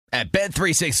At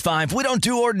Bet365, we don't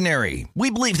do ordinary. We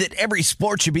believe that every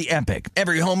sport should be epic.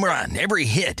 Every home run, every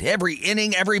hit, every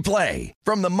inning, every play.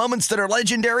 From the moments that are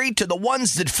legendary to the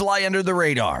ones that fly under the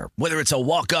radar. Whether it's a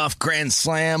walk-off grand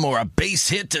slam or a base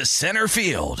hit to center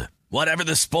field. Whatever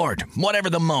the sport, whatever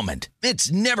the moment.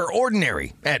 It's never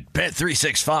ordinary at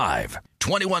Bet365.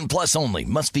 21 plus only.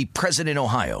 Must be present in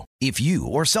Ohio. If you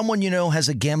or someone you know has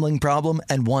a gambling problem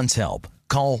and wants help,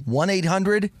 call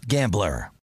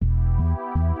 1-800-GAMBLER.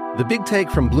 The Big Take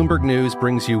from Bloomberg News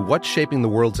brings you what's shaping the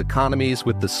world's economies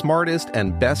with the smartest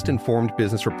and best-informed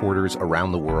business reporters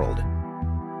around the world.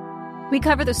 We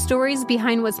cover the stories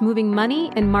behind what's moving money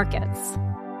and markets,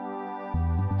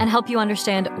 and help you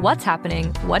understand what's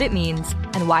happening, what it means,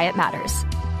 and why it matters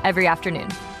every afternoon.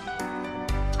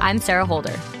 I'm Sarah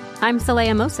Holder. I'm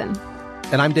Saleha Mohsin.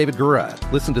 And I'm David Gura.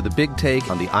 Listen to The Big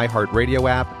Take on the iHeartRadio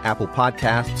app, Apple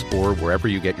Podcasts, or wherever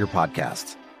you get your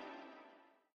podcasts.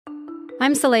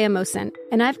 I'm Saleha Mohsin,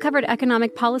 and I've covered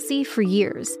economic policy for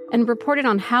years and reported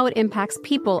on how it impacts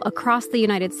people across the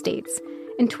United States.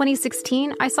 In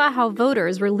 2016, I saw how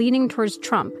voters were leaning towards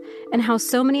Trump and how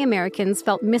so many Americans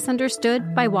felt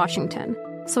misunderstood by Washington.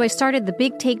 So I started The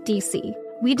Big Take DC.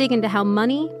 We dig into how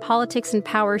money, politics, and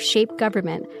power shape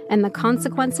government and the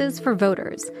consequences for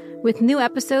voters. With new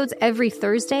episodes every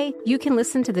Thursday, you can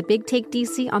listen to The Big Take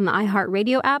DC on the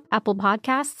iHeartRadio app, Apple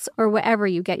Podcasts, or wherever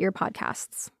you get your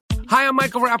podcasts. Hi, I'm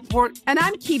Michael Rappaport. And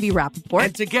I'm Kibi Rappaport.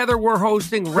 And together we're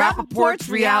hosting Rappaport's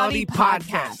Reality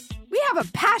Podcast. We have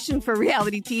a passion for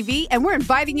reality TV, and we're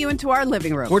inviting you into our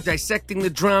living room. We're dissecting the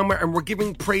drama, and we're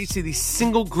giving praise to the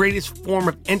single greatest form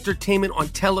of entertainment on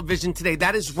television today.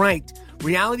 That is right.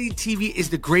 Reality TV is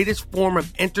the greatest form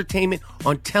of entertainment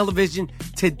on television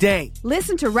today.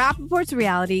 Listen to Rappaport's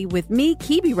Reality with me,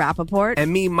 Kibi Rappaport.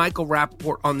 And me, Michael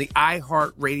Rappaport, on the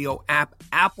iHeartRadio app,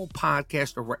 Apple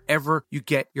Podcast, or wherever you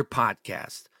get your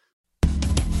podcast.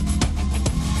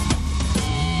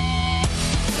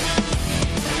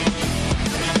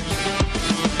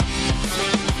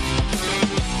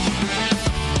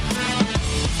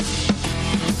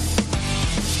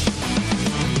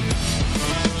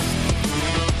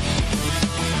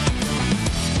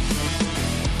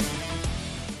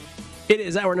 It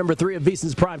is hour number 3 of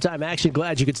VSiN's Primetime Action.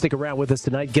 Glad you could stick around with us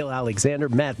tonight. Gil Alexander,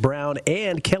 Matt Brown,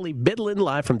 and Kelly Bidlin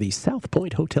live from the South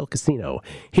Point Hotel Casino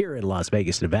here in Las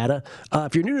Vegas, Nevada.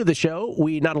 If you're new to the show,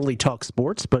 we not only talk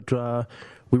sports, but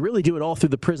we really do it all through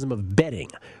the prism of betting.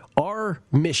 Our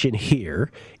mission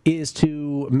here is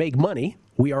to make money.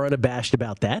 We are unabashed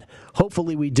about that.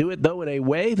 Hopefully we do it, though, in a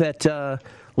way that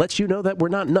lets you know that we're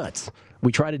not nuts.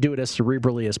 We try to do it as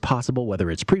cerebrally as possible, whether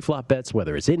it's pre-flop bets,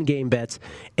 whether it's in-game bets,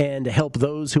 and help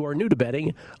those who are new to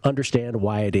betting understand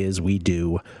why it is we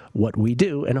do what we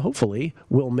do, and hopefully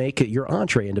we'll make your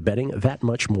entree into betting that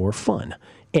much more fun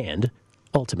and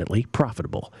ultimately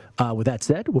profitable. With that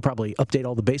said, we'll probably update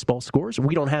all the baseball scores.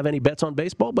 We don't have any bets on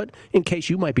baseball, but in case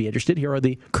you might be interested, here are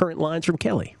the current lines from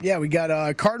Kelly. Yeah, we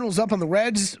got Cardinals up on the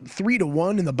Reds,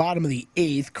 3-1 in the bottom of the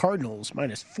 8th. Cardinals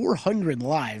minus 400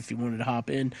 live if you wanted to hop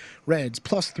in. Reds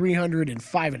plus 300 and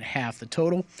 5.5 the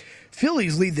total.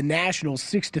 Phillies lead the Nationals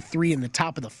 6-3 in the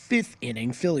top of the 5th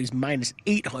inning. Phillies minus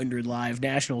 800 live.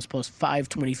 Nationals plus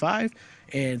 525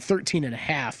 and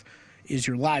 13.5 is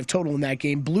your live total in that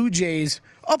game. Blue Jays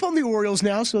up on the Orioles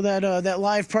now, so that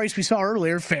live price we saw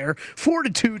earlier, fair.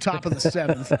 4-2, top of the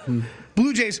 7th.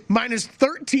 Blue Jays minus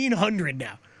 1,300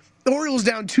 now. The Orioles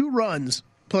down 2 runs,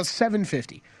 plus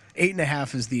 750.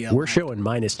 8.5 is the... We're showing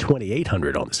minus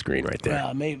 2,800 on the screen right there.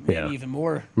 Well, maybe even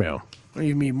more. Yeah.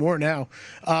 Even more now.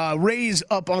 Rays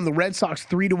up on the Red Sox,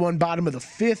 3-1, bottom of the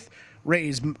 5th.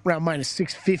 Rays around minus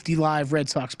 650 live. Red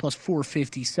Sox plus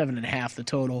 450, 7.5 the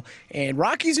total. And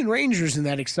Rockies and Rangers in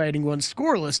that exciting one.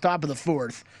 Scoreless, top of the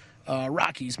 4th.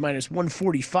 Rockies minus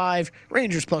 145.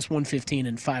 Rangers plus 115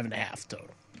 and 5.5 total.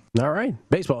 All right.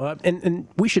 Baseball. And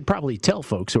we should probably tell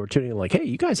folks who are tuning in, like, hey,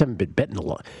 you guys haven't been betting a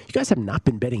lot. You guys have not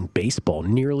been betting baseball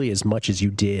nearly as much as you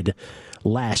did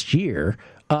last year.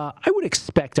 I would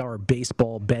expect our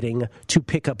baseball betting to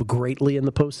pick up greatly in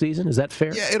the postseason. Is that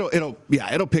fair? Yeah,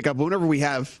 it'll pick up whenever we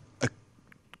have a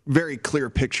very clear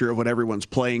picture of what everyone's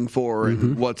playing for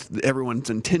and what everyone's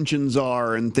intentions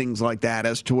are and things like that.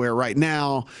 As to where right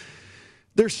now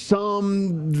there's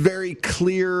some very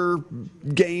clear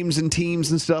games and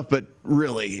teams and stuff, but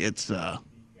really it's a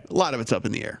lot of it's up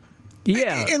in the air.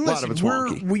 Yeah, and listen, it's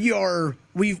wonky.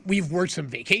 We've worked some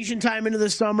vacation time into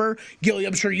the summer. Gilly,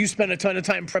 I'm sure you spent a ton of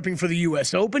time prepping for the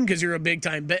U.S. Open because you're a big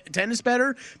time tennis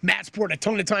bettor. Matt's poured a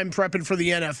ton of time prepping for the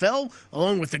NFL,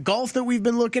 along with the golf that we've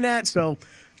been looking at. So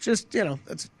Just,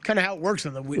 that's kind of how it works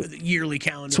on the yearly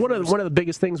calendar. It's one of the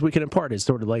biggest things we can impart is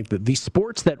sort of like the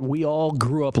sports that we all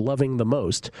grew up loving the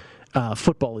most.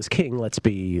 Football is king. Let's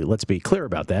be clear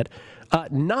about that.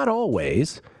 Not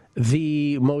always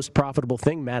the most profitable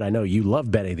thing. Matt, I know you love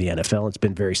betting the NFL. It's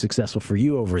been very successful for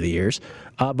you over the years.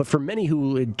 But for many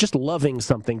who just loving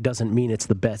something doesn't mean it's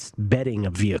the best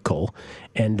betting vehicle.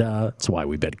 And it's why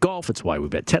we bet golf. It's why we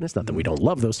bet tennis. Not that we don't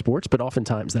love those sports, but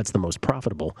oftentimes that's the most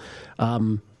profitable.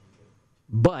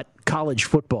 But college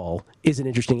football is an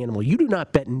interesting animal. You do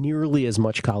not bet nearly as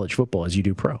much college football as you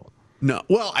do pro. No.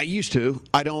 Well, I used to.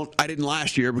 I didn't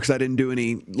last year because I didn't do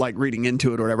any reading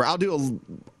into it or whatever. I'll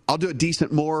do a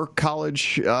decent more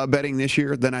college betting this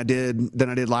year than I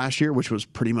did last year, which was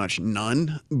pretty much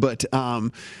none. But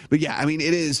yeah, I mean,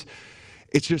 it's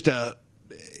just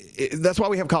that's why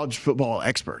we have college football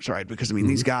experts, right? Because, I mean,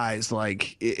 these guys,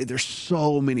 there's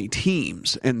so many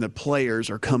teams, and the players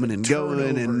are coming and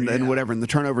going and whatever, and the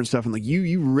turnover and stuff. And,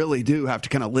 you really do have to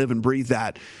kind of live and breathe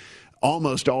that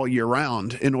almost all year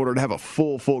round in order to have a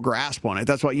full grasp on it.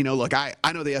 That's why, look, I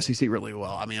know the SEC really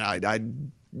well. I mean,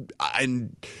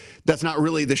 and that's not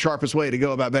really the sharpest way to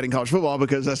go about betting college football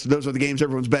because those are the games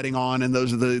everyone's betting on, and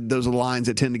those are the lines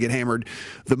that tend to get hammered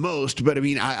the most. But I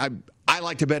mean, I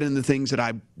like to bet in the things that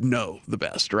I know the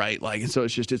best, right? And so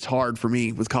it's hard for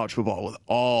me with college football with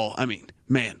all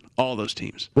those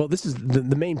teams. Well, this is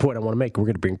the main point I want to make. We're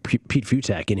going to bring Pete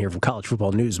Futak in here from College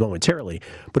Football News momentarily.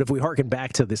 But if we harken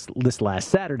back to this last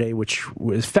Saturday, which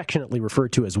was affectionately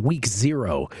referred to as Week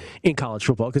 0 in college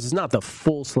football, because it's not the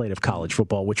full slate of college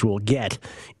football, which we'll get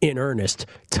in earnest,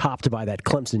 topped by that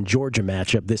Clemson-Georgia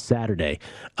matchup this Saturday,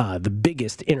 the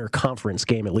biggest interconference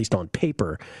game, at least on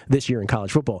paper, this year in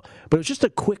college football. But it was just a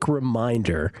quick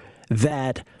reminder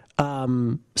that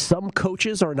some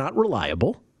coaches are not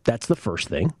reliable. That's the first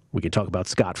thing. We could talk about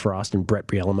Scott Frost and Brett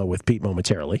Bielema with Pete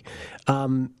momentarily.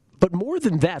 But more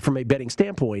than that, from a betting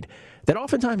standpoint, that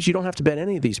oftentimes you don't have to bet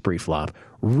any of these pre-flop.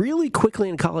 Really quickly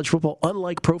in college football,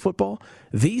 unlike pro football,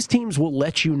 these teams will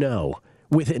let you know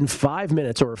within 5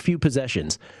 minutes or a few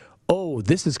possessions, oh,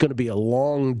 this is going to be a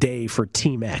long day for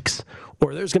Team X,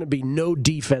 or there's going to be no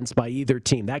defense by either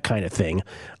team, that kind of thing.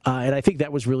 And I think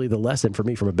that was really the lesson for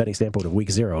me from a betting standpoint of Week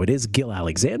 0. It is Gil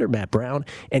Alexander, Matt Brown,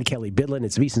 and Kelly Bidlin.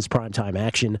 It's VSiN's primetime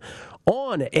action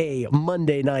on a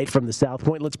Monday night from the South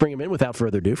Point. Let's bring him in without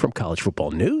further ado from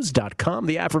collegefootballnews.com,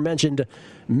 the aforementioned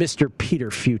Mr. Peter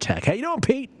Futak. How you doing,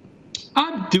 Pete?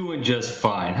 I'm doing just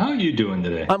fine. How are you doing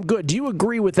today? I'm good. Do you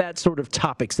agree with that sort of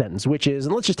topic sentence, which is,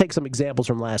 and let's just take some examples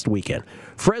from last weekend.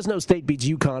 Fresno State beats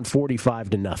UConn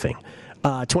 45-0,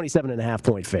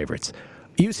 27.5-point favorites.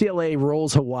 UCLA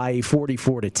rolls Hawaii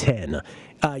 44-10.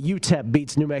 UTEP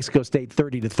beats New Mexico State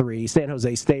 30-3. San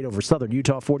Jose State over Southern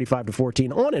Utah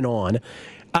 45-14. On and on.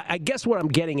 I guess what I'm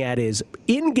getting at is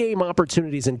in-game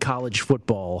opportunities in college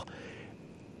football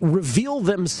reveal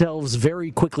themselves very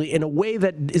quickly in a way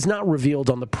that is not revealed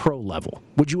on the pro level.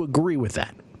 Would you agree with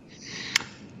that?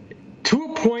 To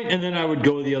a point, and then I would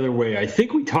go the other way. I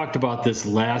think we talked about this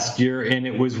last year, and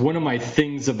it was one of my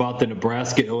things about the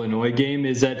Nebraska-Illinois game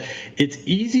is that it's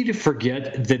easy to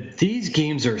forget that these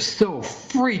games are so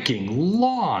freaking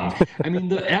long. I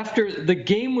mean, after the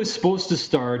game was supposed to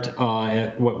start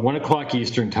at 1 o'clock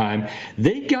Eastern time,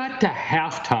 they got to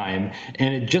halftime,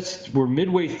 and it just were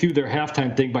midway through their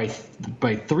halftime thing by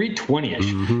 3:20ish.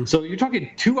 Mm-hmm. So you're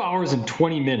talking 2 hours and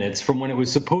 20 minutes from when it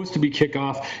was supposed to be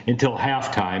kickoff until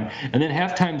halftime. And then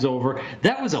halftime's over.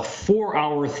 That was a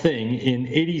 4-hour thing in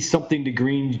 80-something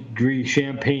degree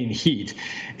Champagne heat.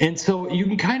 And so you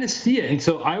can kind of see it. And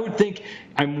so I would think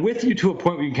I'm with you to a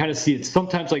point where you can kind of see it.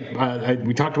 Sometimes,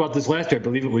 we talked about this last year. I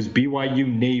believe it was BYU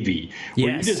Navy,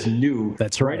 where you just knew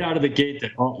right out of the gate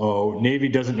that, Navy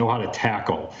doesn't know how to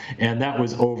tackle. And that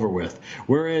was over with.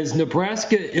 Whereas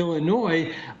Nebraska,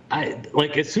 Illinois,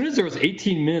 as soon as there was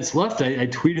 18 minutes left, I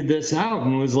tweeted this out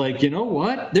and was like, you know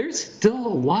what? There's still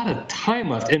a lot of time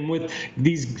left. And with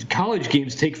these college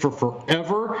games take for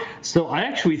forever. So I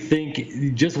actually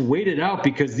think just wait it out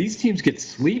because these teams get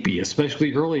sleepy,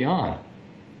 especially early on.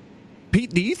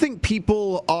 Pete, do you think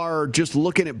people are just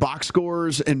looking at box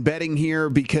scores and betting here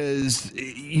because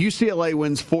UCLA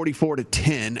wins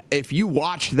 44-10? If you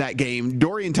watched that game,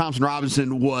 Dorian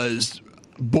Thompson-Robinson was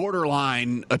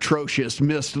borderline atrocious,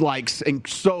 missed and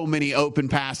so many open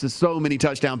passes, so many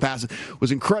touchdown passes,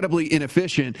 was incredibly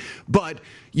inefficient. But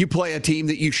you play a team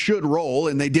that you should roll,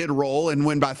 and they did roll and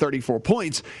win by 34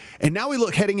 points. And now we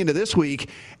look heading into this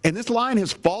week, and this line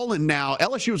has fallen now.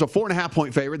 LSU was a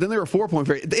 4.5-point favorite, then they were a 4-point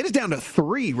favorite. It is down to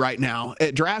 3 right now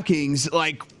at DraftKings,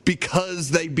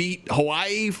 because they beat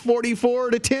Hawaii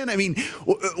 44-10. I mean,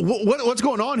 what's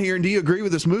going on here, and do you agree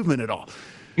with this movement at all?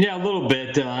 Yeah, a little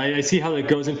bit. I see how that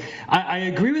goes. And I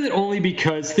agree with it only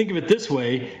because, think of it this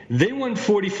way, they won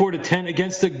 44-10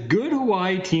 against a good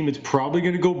Hawaii team that's probably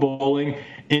going to go bowling,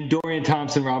 and Dorian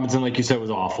Thompson-Robinson, like you said,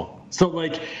 was awful. So,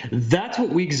 that's what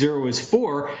week 0 is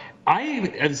for. I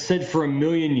have said for a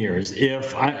million years,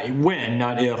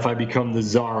 not if I become the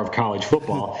czar of college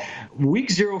football, week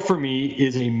 0 for me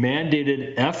is a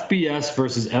mandated FBS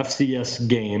versus FCS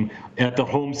game at the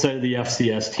home side of the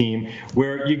FCS team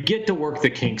where you get to work the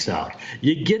kinks out.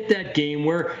 You get that game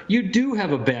where you do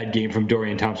have a bad game from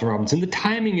Dorian Thompson-Robinson. The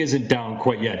timing isn't down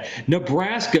quite yet.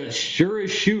 Nebraska, sure as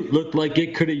shoot, looked like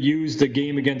it could have used a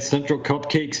game against Central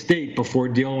Cupcake State before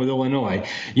dealing with Illinois.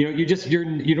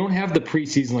 You don't have the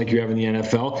preseason like you have in the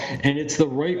NFL, and it's the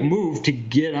right move to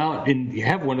get out and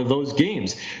have one of those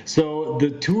games. So the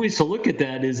two ways to look at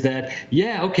that is that,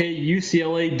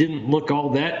 UCLA didn't look all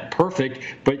that perfect,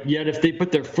 but yet if they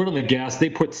put their foot on the gas, they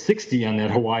put 60 on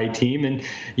that Hawaii team, and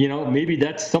maybe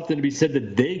that's something to be said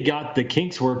that they got the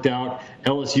kinks worked out,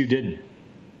 LSU didn't.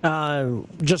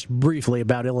 Just briefly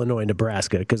about Illinois and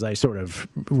Nebraska, because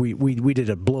we did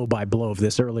a blow by blow of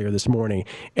this earlier this morning,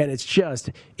 and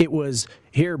it was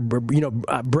here. Brett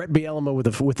Bielema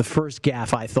with the first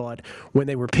gaffe. I thought when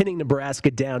they were pinning Nebraska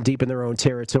down deep in their own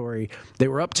territory, they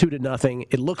were up 2-0.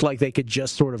 It looked like they could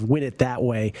just sort of win it that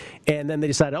way, and then they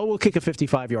decided, we'll kick a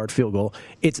 55-yard field goal.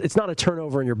 It's not a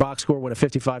turnover in your box score when a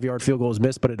 55-yard field goal is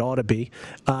missed, but it ought to be.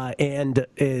 And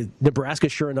Nebraska,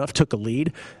 sure enough, took a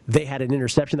lead. They had an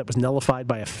interception that was nullified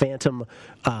by a phantom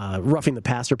roughing the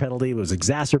passer penalty. It was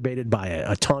exacerbated by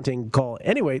a taunting call.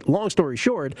 Anyway, long story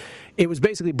short, it was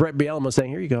basically Brett Bielema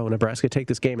saying, here you go, Nebraska, take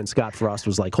this game, and Scott Frost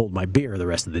was like, hold my beer the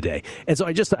rest of the day. And so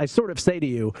I sort of say to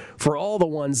you, for all the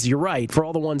ones, you're right, for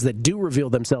all the ones that do reveal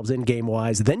themselves in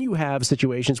game-wise, then you have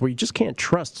situations where you just can't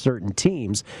trust certain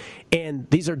teams. And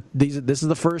this is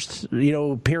the first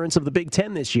appearance of the Big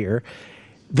Ten this year.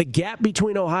 The gap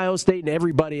between Ohio State and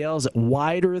everybody else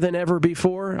wider than ever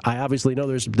before. I obviously know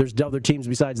there's other teams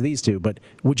besides these two, but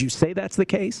would you say that's the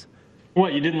case?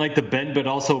 What, you didn't like the bend but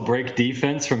also break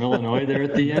defense from Illinois there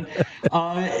at the end?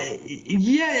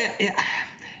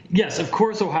 Yes, of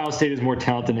course Ohio State is more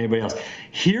talented than anybody else.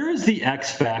 Here's the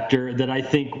X factor that I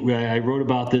think I wrote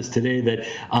about this today that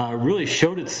really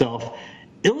showed itself.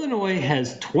 Illinois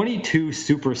has 22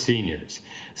 super seniors.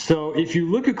 So if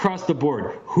you look across the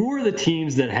board, who are the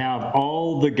teams that have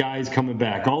all the guys coming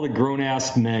back, all the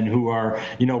grown-ass men who are,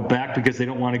 back because they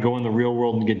don't want to go in the real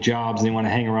world and get jobs and they want to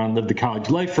hang around and live the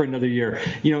college life for another year?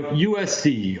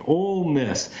 USC, Ole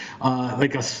Miss,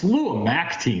 like a slew of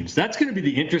MAC teams. That's going to be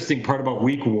the interesting part about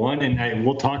week 1, and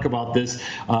we'll talk about this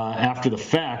after the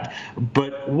fact.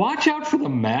 But watch out for the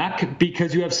MAC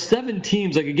because you have 7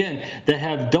 teams, that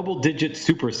have double-digit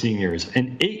super seniors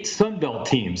and 8 Sun Belt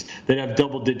teams that have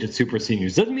double-digit super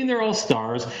seniors. Doesn't mean they're all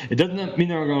stars. It doesn't mean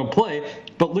they're going to play.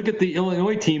 But look at the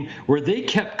Illinois team where they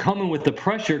kept coming with the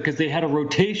pressure because they had a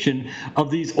rotation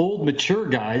of these old, mature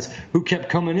guys who kept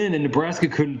coming in, and Nebraska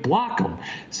couldn't block them.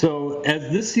 So as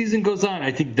this season goes on,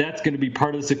 I think that's going to be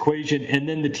part of this equation. And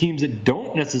then the teams that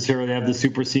don't necessarily have the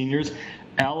super seniors,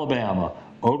 Alabama,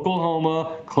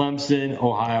 Oklahoma, Clemson,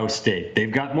 Ohio State.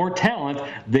 They've got more talent.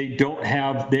 They don't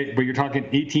have, but you're talking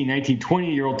 18, 19,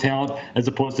 20-year-old talent as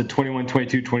opposed to 21,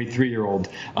 22, 23-year-old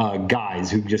guys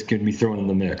who just can be thrown in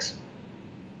the mix.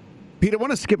 Pete, I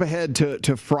want to skip ahead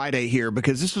to Friday here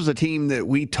because this was a team that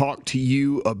we talked to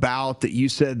you about that you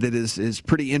said that is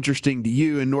pretty interesting to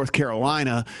you in North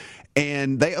Carolina.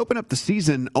 And they open up the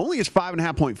season only as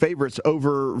 5.5-point favorites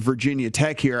over Virginia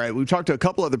Tech here. We've talked to a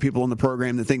couple other people on the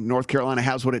program that think North Carolina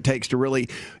has what it takes to really,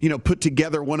 put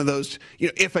together one of those,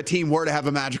 if a team were to have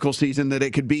a magical season, that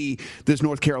it could be this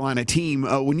North Carolina team.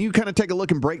 When you kind of take a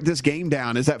look and break this game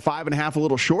down, is that 5.5 a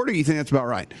little short, or you think that's about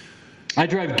right? I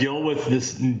drive Gil with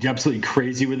this, absolutely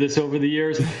crazy with this over the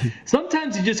years.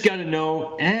 Sometimes you just got to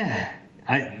know,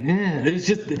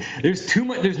 there's too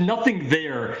much. There's nothing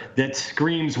there that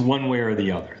screams one way or the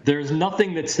other. There's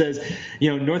nothing that says,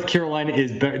 North Carolina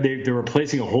is better. They're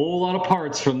replacing a whole lot of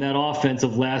parts from that offense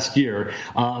of last year,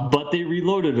 but they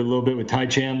reloaded a little bit with Ty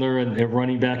Chandler and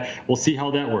running back. We'll see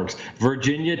how that works.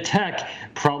 Virginia Tech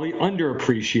probably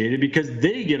underappreciated because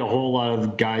they get a whole lot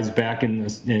of guys back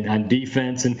on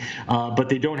defense, but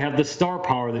they don't have the star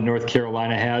power that North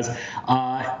Carolina has.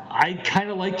 I kind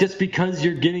of like, just because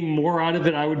you're getting more out of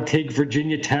it, I would take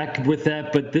Virginia Tech with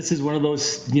that, but this is one of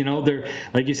those, they're,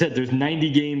 like you said, there's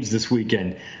 90 games this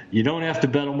weekend. You don't have to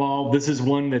bet them all. This is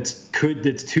one that's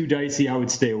too dicey. I would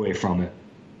stay away from it.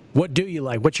 What do you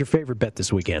like? What's your favorite bet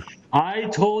this weekend? I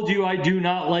told you I do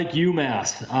not like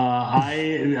UMass.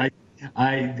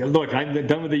 I'm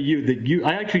done with the U.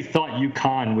 I actually thought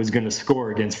UConn was going to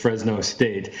score against Fresno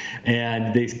State,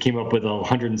 and they came up with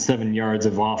 107 yards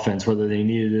of offense, whether they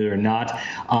needed it or not.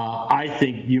 I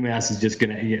think UMass is just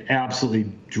going to get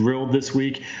absolutely drilled this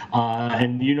week.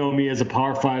 And you know me as a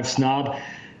Power 5 snob.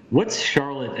 What's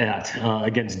Charlotte at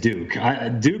against Duke?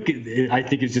 Duke, I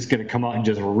think, is just going to come out and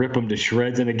just rip them to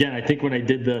shreds. And again, I think when I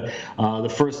did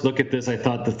the first look at this, I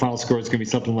thought the final score was going to be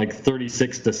something like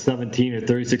 36-17 or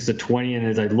 36-20. And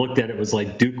as I looked at it, it was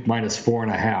like Duke minus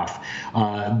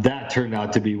 4.5. That turned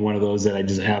out to be one of those that I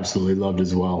just absolutely loved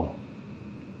as well.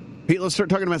 Pete, let's start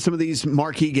talking about some of these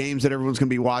marquee games that everyone's going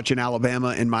to be watching,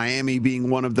 Alabama and Miami being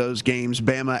one of those games.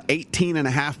 Bama,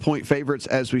 18.5-point favorites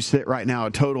as we sit right now,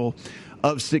 a total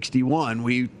of 61.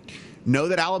 We know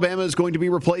that Alabama is going to be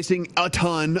replacing a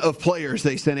ton of players.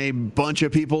 They sent a bunch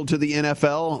of people to the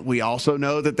NFL. We also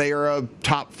know that they are a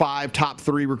top 5, top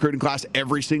 3 recruiting class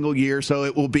every single year. So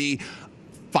it will be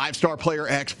 5-star player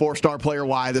X, 4-star player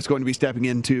Y that's going to be stepping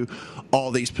into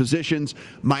all these positions.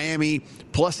 Miami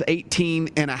plus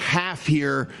 18.5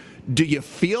 here. Do you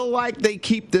feel like they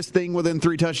keep this thing within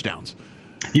 3 touchdowns?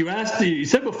 You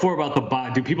said before about the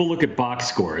box. Do people look at box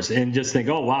scores and just think,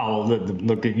 oh, wow,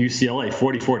 look at UCLA,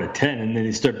 44-10, and then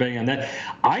they start betting on that?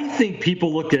 I think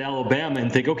people look at Alabama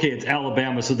and think, okay, it's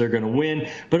Alabama, so they're going to win.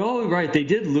 But, oh, right, they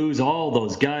did lose all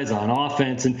those guys on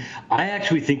offense. And I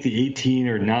actually think the 18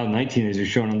 or now 19, as you're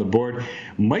showing on the board,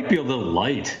 might be a little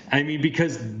light. I mean,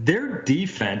 because their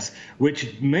defense,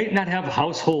 which may not have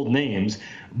household names,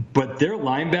 but their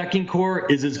linebacking core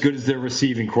is as good as their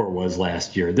receiving core was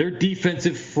last year. Their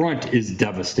defensive front is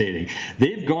devastating.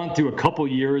 They've gone through a couple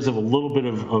years of a little bit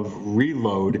of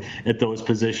reload at those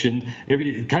positions.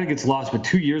 It kind of gets lost, but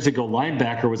 2 years ago,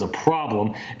 linebacker was a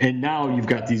problem, and now you've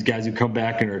got these guys who come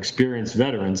back and are experienced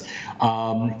veterans.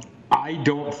 I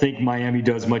don't think Miami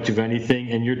does much of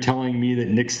anything, and you're telling me that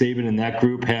Nick Saban and that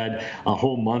group had a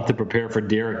whole month to prepare for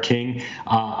Derek King.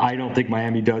 I don't think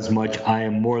Miami does much. I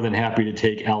am more than happy to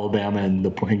take Alabama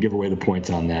and give away the points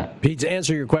on that. Pete, to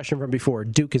answer your question from before,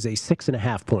 Duke is a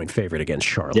 6.5-point favorite against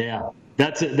Charlotte. Yeah.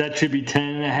 That should be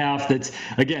 10.5. That's,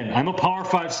 again, I'm a Power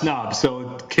 5 snob,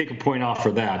 so take a point off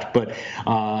for that. But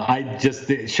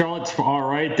Charlotte's all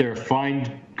right. They're a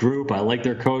fine group. I like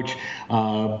their coach.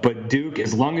 But Duke,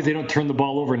 as long as they don't turn the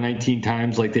ball over 19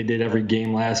 times like they did every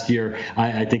game last year,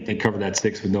 I think they cover that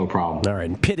 6 with no problem. All right.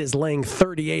 And Pitt is laying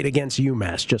 38 against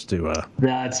UMass, just to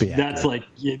that's like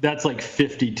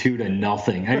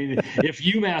 52-0. I mean, if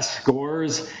UMass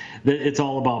scores, it's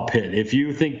all about Pitt. If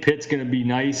you think Pitt's going to be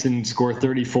nice and score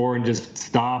 34 and just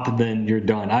stop, then you're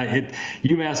done.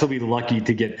 UMass will be lucky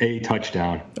to get a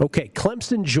touchdown. Okay,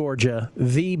 Clemson, Georgia,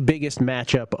 the biggest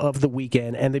matchup of the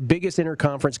weekend and the biggest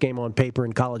interconference game on paper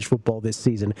in college football this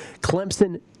season.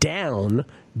 Clemson down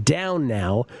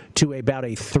now to about a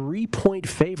 3-point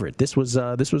favorite. This was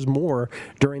more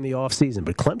during the offseason,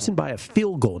 but Clemson by a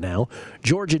field goal now.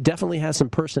 Georgia definitely has some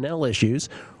personnel issues.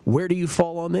 Where do you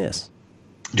fall on this?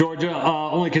 Georgia,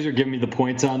 only because you're giving me the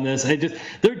points on this.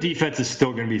 Their defense is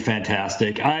still going to be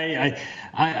fantastic.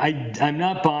 I'm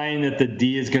not buying that the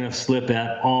D is going to slip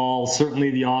at all.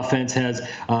 Certainly the offense has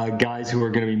guys who are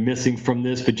going to be missing from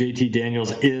this, but JT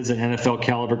Daniels is an NFL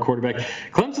caliber quarterback.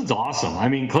 Clemson's awesome. I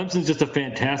mean, Clemson's just a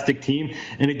fantastic team.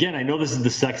 And again, I know this is the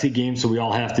sexy game, so we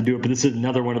all have to do it, but this is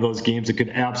another one of those games that could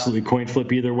absolutely coin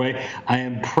flip either way. I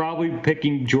am probably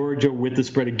picking Georgia with the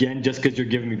spread again, just because you're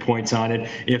giving me points on it.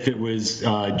 If it was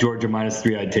Georgia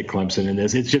 -3, I'd take Clemson in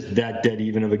this. It's just that dead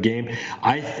even of a game.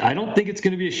 I don't think it's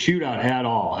going to be a shootout at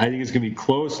all. I think it's going to be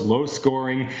close, low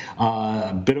scoring,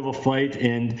 a bit of a fight.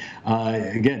 And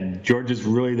again, Georgia's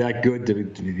really that good.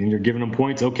 And you're giving them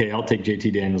points. Okay, I'll take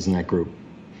JT Daniels in that group.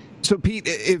 So, Pete,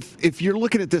 if you're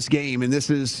looking at this game, and this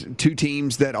is two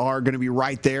teams that are going to be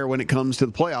right there when it comes to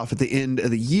the playoff at the end of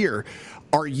the year,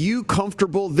 are you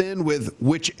comfortable then with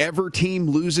whichever team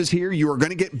loses here? You are going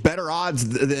to get better odds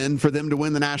then for them to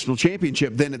win the national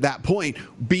championship. Then at that point,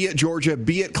 be it Georgia,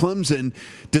 be it Clemson,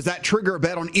 does that trigger a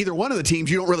bet on either one of the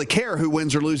teams? You don't really care who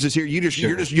wins or loses here.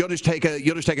 You'll just take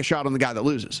a shot on the guy that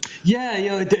loses. Yeah,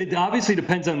 it obviously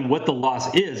depends on what the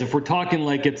loss is. If we're talking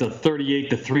like it's a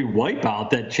 38-3 wipeout,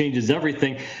 that changes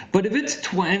everything. But if it's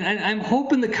and I'm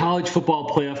hoping the College Football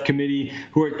Playoff Committee,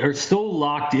 who are so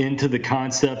locked into the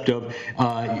concept of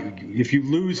if you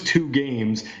lose 2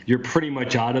 games, you're pretty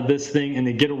much out of this thing, and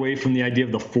they get away from the idea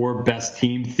of the 4 best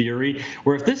team theory,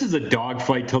 where if this is a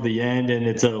dogfight till the end and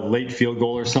it's a late field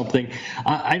goal or something,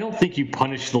 I don't think you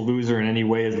punish the loser in any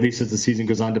way, at least as the season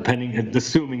goes on,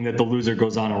 assuming that the loser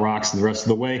goes on and rocks the rest of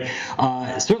the way.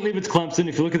 Certainly if it's Clemson,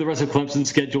 if you look at the rest of Clemson's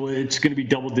schedule, it's going to be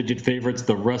double-digit favorites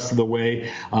the rest rest of the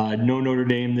way. No Notre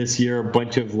Dame this year, a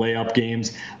bunch of layup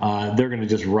games. They're going to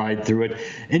just ride through it.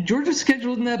 And Georgia's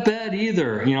schedule isn't that bad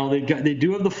either. They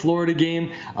do have the Florida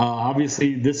game.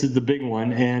 Obviously, this is the big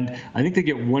one, and I think they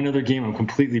get one other game. I'm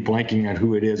completely blanking on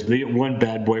who it is, but they get one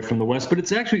bad boy from the West. But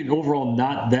it's actually overall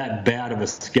not that bad of a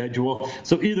schedule.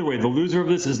 So either way, the loser of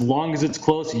this, as long as it's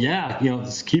close,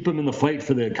 just keep them in the fight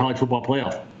for the college football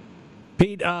playoff.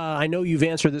 Pete, I know you've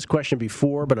answered this question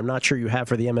before, but I'm not sure you have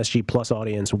for the MSG Plus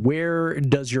audience. Where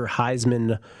does your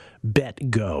Heisman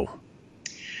bet go?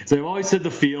 So I've always said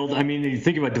the field. I mean, you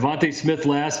think about Devontae Smith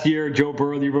last year, Joe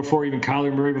Burrow the year before, even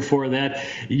Kyler Murray before that.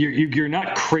 You're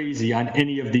not crazy on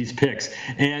any of these picks.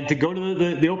 And to go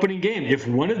to the opening game, if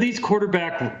one of these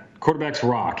quarterbacks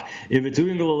rock, if it's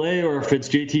Uiagalelei or if it's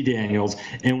JT Daniels,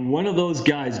 and one of those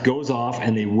guys goes off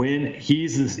and they win,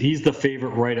 he's the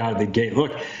favorite right out of the gate.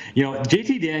 Look,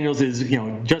 JT Daniels is,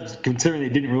 just considering they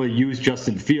didn't really use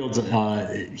Justin Fields,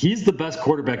 he's the best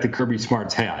quarterback that Kirby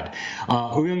Smart's had.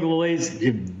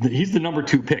 Uiagalelei, he's the number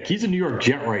 2 pick. He's a New York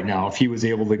Jet right now if he was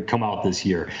able to come out this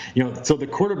year. So the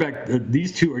quarterback,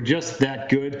 these two are just that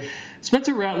good.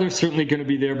 Spencer Rattler's certainly going to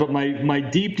be there, but my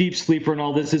deep sleeper in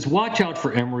all this is watch out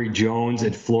for Emory Jones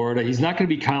at Florida. He's not going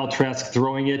to be Kyle Trask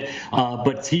throwing it,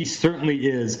 but he certainly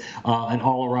is an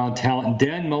all-around talent. And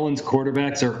Dan Mullen's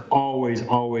quarterbacks are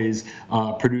always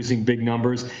producing big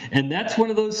numbers, and that's one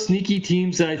of those sneaky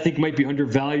teams that I think might be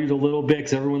undervalued a little bit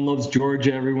because everyone loves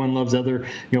Georgia, everyone loves other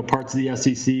parts of the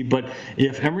SEC. But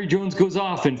if Emory Jones goes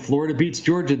off and Florida beats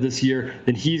Georgia this year,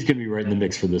 then he's going to be right in the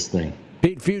mix for this thing.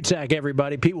 Pete Futak,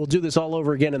 everybody. Pete, we'll do this all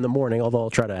over again in the morning, although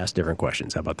I'll try to ask different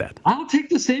questions. How about that? I'll take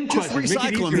the same question. Just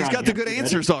recycle him. He's got the good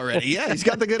answers already. Yeah, he's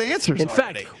got the good answers In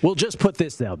fact, we'll just put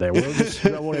this out there.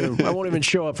 I won't even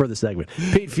show up for the segment.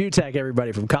 Pete Futak,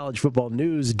 everybody, from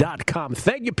collegefootballnews.com.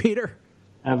 Thank you, Peter.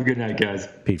 Have a good night, guys.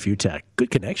 Pete Futak.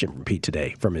 Good connection from Pete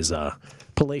today from his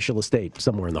palatial estate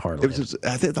somewhere in the heartland.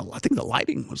 I think the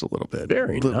lighting was a little bit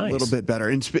nice. A little bit better.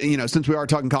 And since we are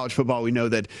talking college football, we know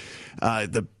that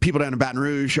the people down in Baton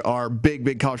Rouge are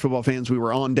big college football fans.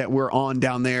 We're on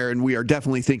down there, and we are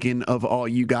definitely thinking of all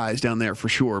you guys down there for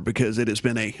sure because it has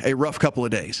been a rough couple of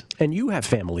days. And you have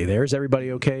family there. Is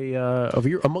everybody okay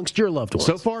amongst your loved ones?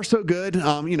 So far, so good.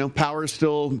 Power's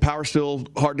still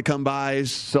hard to come by.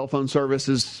 Cell phone service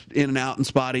is in and out and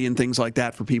spotty and things like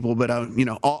that for people. But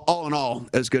all in all,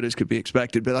 as good as could be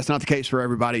expected. But that's not the case for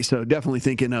everybody. So definitely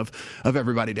thinking of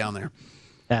everybody down there.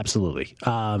 Absolutely.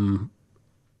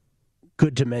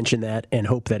 Good to mention that and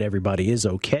hope that everybody is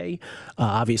okay.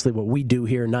 Obviously, what we do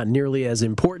here, not nearly as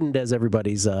important as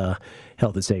everybody's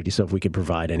health and safety. So if we could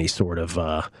provide any sort of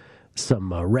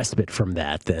some respite from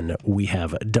that, then we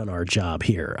have done our job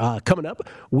here. Coming up,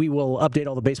 we will update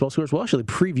all the baseball scores. We'll actually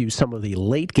preview some of the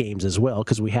late games as well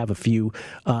because we have a few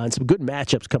and some good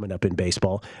matchups coming up in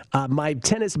baseball. My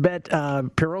tennis bet,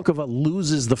 Pironkova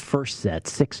loses the first set,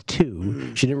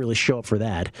 6-2. She didn't really show up for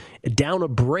that. Down a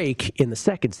break in the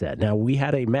second set. Now, we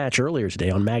had a match earlier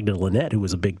today on Magda Linette, who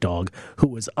was a big dog, who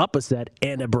was up a set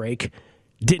and a break.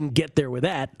 Didn't get there with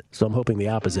that, so I'm hoping the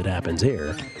opposite happens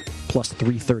here. Plus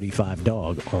 335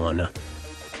 dog on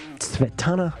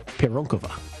Svetlana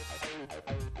Pironkova.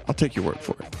 I'll take your word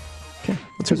for it. Okay.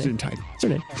 What's her name? What's her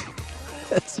name?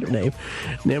 That's her name.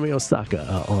 Naomi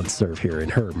Osaka on serve here in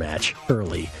her match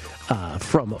early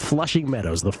from Flushing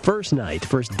Meadows, the first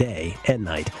day and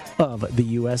night of the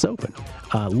U.S. Open.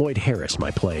 Lloyd Harris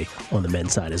might play on the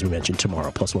men's side, as we mentioned,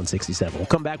 tomorrow, plus 167. We'll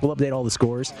come back. We'll update all the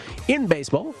scores in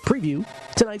baseball, preview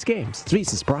tonight's games. It's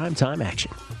VSiN's primetime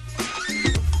action.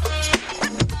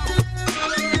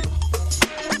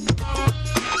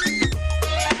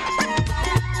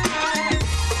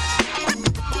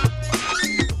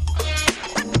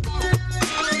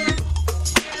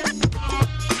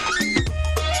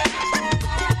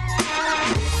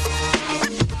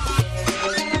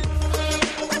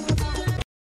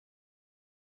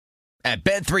 At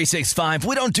Bet365,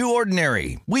 we don't do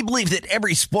ordinary. We believe that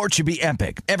every sport should be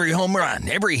epic. Every home run,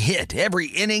 every hit, every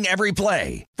inning, every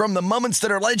play. From the moments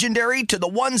that are legendary to the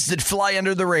ones that fly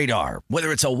under the radar.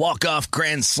 Whether it's a walk-off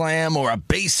grand slam or a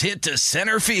base hit to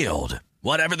center field.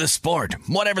 Whatever the sport,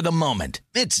 whatever the moment.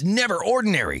 It's never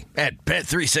ordinary at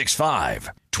Bet365.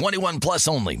 21 plus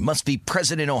only. Must be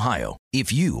present in Ohio.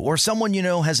 If you or someone you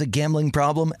know has a gambling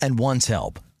problem and wants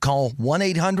help, call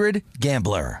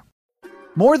 1-800-GAMBLER.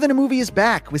 More Than a Movie is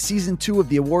back with Season 2 of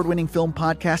the award-winning film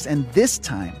podcast, and this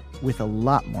time with a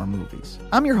lot more movies.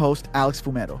 I'm your host, Alex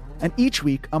Fumero, and each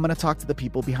week I'm going to talk to the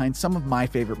people behind some of my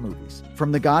favorite movies.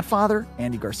 From The Godfather,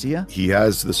 Andy Garcia. He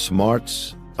has the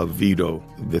smarts of Vito,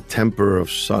 the temper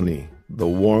of Sonny, the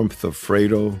warmth of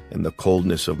Fredo and the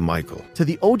coldness of Michael. To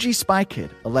the OG Spy Kid,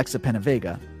 Alexa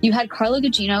Penavega. You had Carla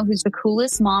Gugino, who's the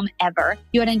coolest mom ever.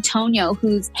 You had Antonio,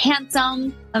 who's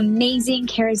handsome, amazing,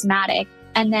 charismatic.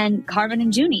 And then Carmen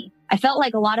and Junie. I felt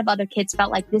like a lot of other kids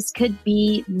felt like this could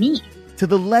be me. To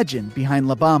the legend behind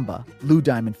La Bamba, Lou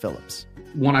Diamond Phillips.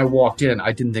 When I walked in,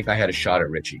 I didn't think I had a shot at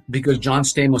Richie because John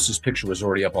Stamos' picture was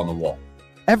already up on the wall.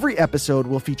 Every episode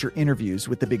will feature interviews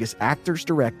with the biggest actors,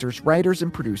 directors, writers,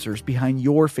 and producers behind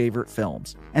your favorite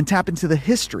films and tap into the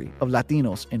history of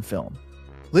Latinos in film.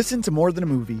 Listen to More Than a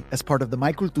Movie as part of the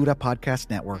My Cultura Podcast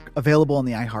Network, available on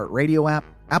the iHeartRadio app,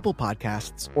 Apple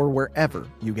Podcasts, or wherever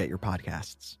you get your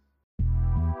podcasts.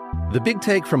 The Big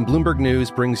Take from Bloomberg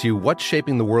News brings you what's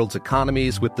shaping the world's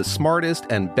economies with the smartest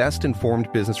and best-informed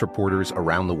business reporters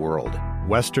around the world.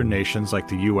 Western nations like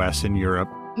the U.S. and Europe.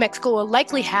 Mexico will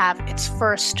likely have its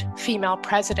first female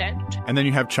president. And then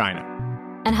you have China.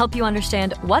 And help you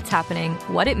understand what's happening,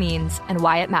 what it means, and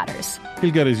why it matters.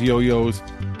 He'll get his yo-yos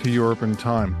to Europe in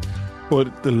time.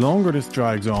 But the longer this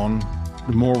drags on,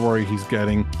 the more worry he's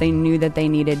getting. They knew that they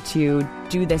needed to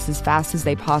do this as fast as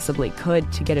they possibly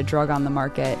could to get a drug on the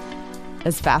market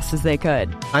as fast as they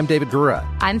could. I'm David Gura.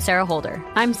 I'm Sarah Holder.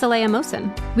 I'm Saleha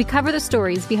Mohsen. We cover the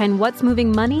stories behind what's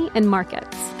moving money and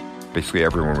markets. Basically,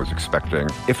 everyone was expecting,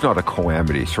 if not a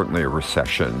calamity, certainly a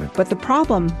recession. But the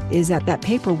problem is that that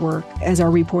paperwork, as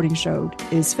our reporting showed,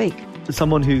 is fake. As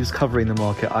someone who's covering the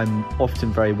market, I'm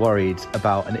often very worried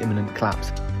about an imminent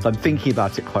collapse. So I'm thinking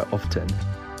about it quite often.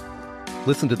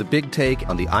 Listen to The Big Take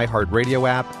on the iHeartRadio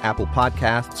app, Apple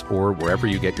Podcasts, or wherever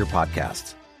you get your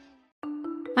podcasts.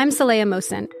 I'm Saleha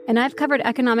Mohsen, and I've covered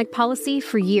economic policy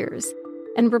for years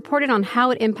and reported on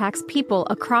how it impacts people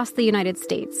across the United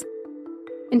States.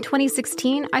 In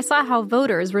 2016, I saw how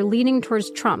voters were leaning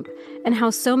towards Trump and how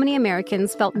so many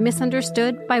Americans felt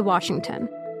misunderstood by Washington.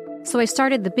 So I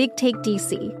started The Big Take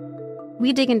DC.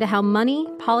 We dig into how money,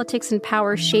 politics, and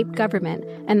power shape government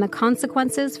and the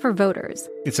consequences for voters.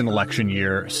 It's an election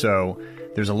year, so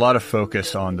there's a lot of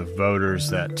focus on the voters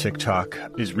that TikTok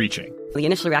is reaching. The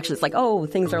initial reaction is like, oh,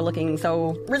 things are looking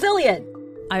so resilient.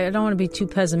 I don't want to be too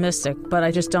pessimistic, but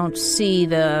I just don't see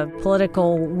the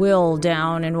political will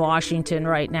down in Washington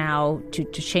right now to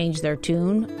change their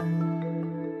tune.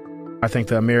 I think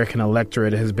the American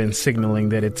electorate has been signaling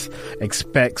that it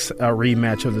expects a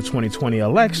rematch of the 2020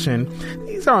 election.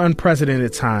 These are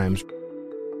unprecedented times.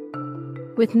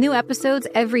 With new episodes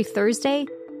every Thursday,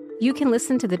 you can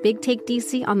listen to The Big Take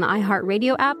DC on the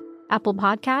iHeartRadio app, Apple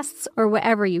Podcasts, or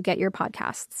wherever you get your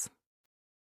podcasts.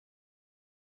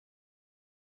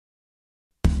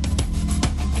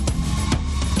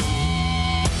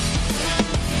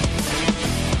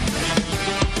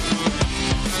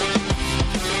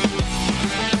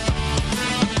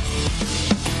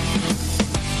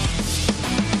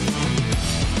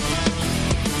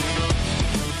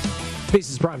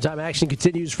 Space's primetime action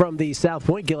continues from the South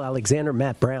Point. Gil Alexander,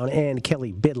 Matt Brown, and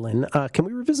Kelly Bidlin. Can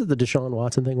we revisit the Deshaun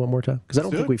Watson thing one more time? Because I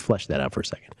don't think we fleshed that out for a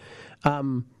second.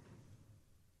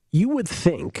 You would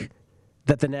think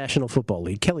that the National Football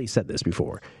League, Kelly said this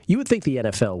before, you would think the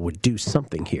NFL would do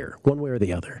something here, one way or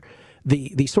the other.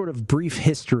 The sort of brief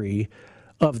history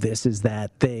of this is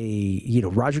that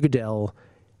Roger Goodell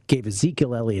gave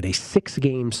Ezekiel Elliott a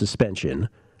 6-game suspension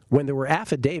when there were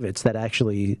affidavits that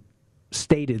actually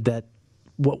stated that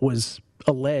what was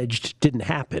alleged didn't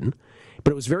happen, but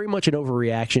it was very much an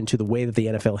overreaction to the way that the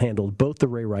NFL handled both the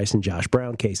Ray Rice and Josh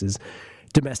Brown cases.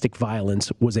 Domestic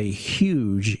violence was a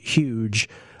huge,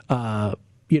 blemish on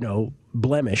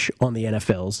the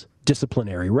NFL's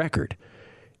disciplinary record.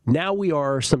 Now we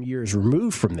are some years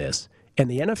removed from this, and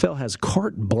the NFL has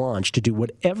carte blanche to do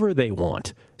whatever they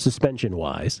want,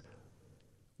 suspension-wise,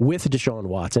 with Deshaun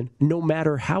Watson, no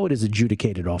matter how it is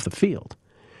adjudicated off the field.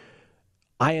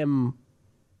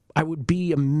 I would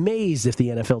be amazed if the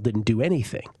NFL didn't do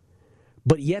anything,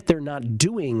 but yet they're not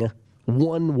doing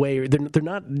one way. They're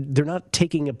not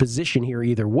taking a position here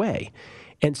either way,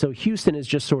 and so Houston is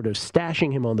just sort of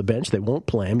stashing him on the bench. They won't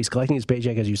play him. He's collecting his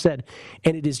paycheck, as you said,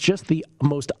 and it is just the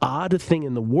most odd thing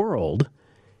in the world.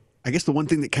 I guess the one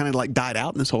thing that kind of died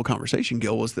out in this whole conversation,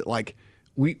 Gil, was that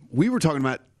we were talking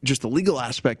about just the legal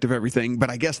aspect of everything, but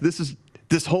I guess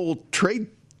this whole trade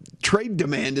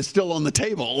demand is still on the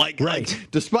table. Right.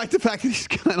 Despite the fact that he's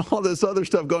got all this other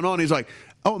stuff going on, he's like,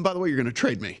 oh, and by the way, you're going to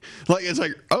trade me. It's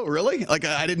like, oh, really? I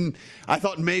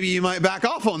thought maybe you might back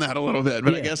off on that a little bit,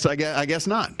 but yeah. I guess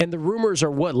not. And the rumors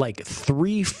are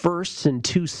 3 firsts and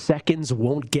 2 seconds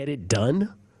won't get it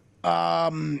done?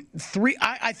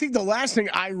 I think the last thing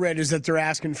I read is that they're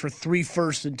asking for 3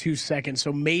 firsts and 2 seconds.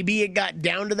 So maybe it got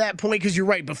down to that point, because you're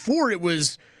right. Before it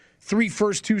was 3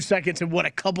 first, 2 seconds, and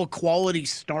a couple quality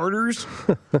starters.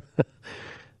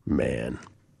 Man.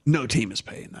 No team is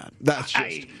paying that. That's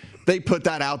just they put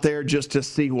that out there just to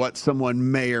see what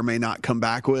someone may or may not come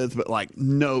back with, but like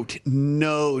no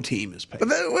team is paying. But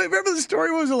then, remember the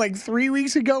story was like 3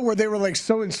 weeks ago where they were like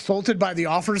so insulted by the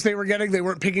offers they were getting, they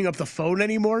weren't picking up the phone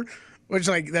anymore. Which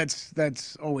like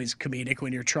that's always comedic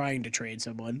when you're trying to trade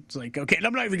someone. It's like, okay, and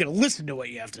I'm not even going to listen to what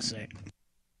you have to say.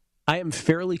 I am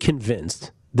fairly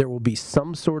convinced there will be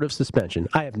some sort of suspension.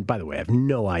 By the way, I have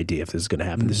no idea if this is going to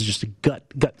happen. This is just a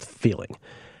gut feeling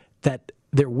that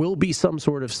there will be some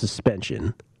sort of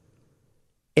suspension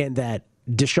and that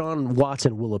Deshaun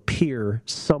Watson will appear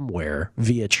somewhere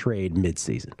via trade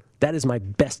midseason. That is my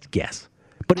best guess.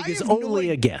 But it is only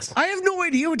a guess. I have no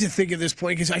idea what to think at this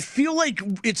point because I feel like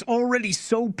it's already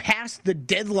so past the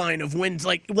deadline of when,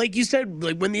 like you said,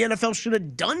 like when the NFL should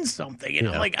have done something. And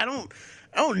I'm like, I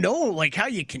don't know, like how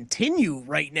you continue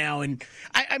right now. And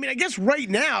I mean, I guess right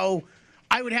now,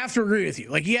 I would have to agree with you.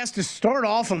 Like he has to start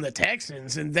off on the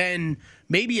Texans, and then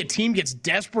maybe a team gets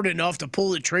desperate enough to pull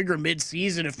the trigger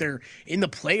midseason if they're in the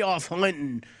playoff hunt.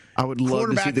 And I would love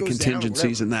to see the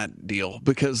contingencies in that deal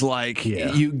because, like,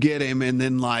 you get him, and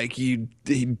then like he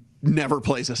never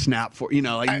plays a snap for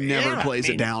plays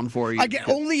it down for you.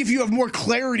 Only if you have more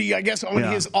clarity, I guess, on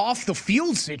his off the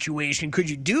field situation could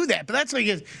you do that. But that's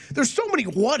like there's so many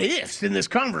what ifs in this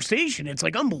conversation. It's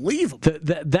like unbelievable.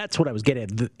 That's what I was getting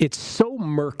at. It's so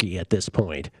murky at this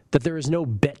point that there is no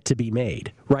bet to be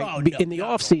made. Right in the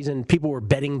offseason, people were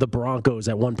betting the Broncos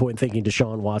at one point, thinking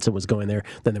Deshaun Watson was going there.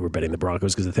 Then they were betting the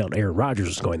Broncos because they thought Aaron Rodgers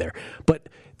was going there. But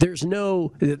there's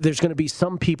going to be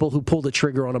some people who pulled the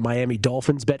trigger on a Miami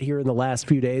Dolphins bet here in the last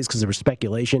few days because there was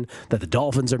speculation that the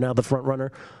Dolphins are now the front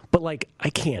runner. But like,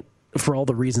 I can't, for all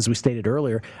the reasons we stated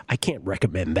earlier, I can't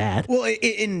recommend that. Well,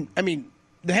 I mean,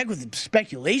 the heck with the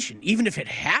speculation. Even if it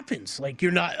happens, like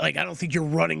you're not, like I don't think you're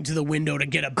running to the window to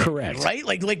get a bet, correct, right?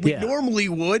 Like we normally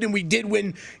would, and we did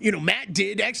when Matt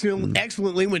did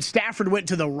excellently when Stafford went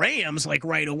to the Rams, like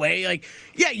right away. Like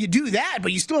you do that,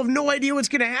 but you still have no idea what's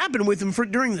going to happen with him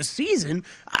during the season.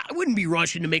 I wouldn't be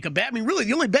rushing to make a bet. I mean, really,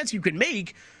 the only bets you can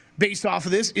make based off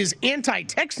of this is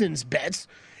anti-Texans bets.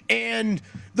 And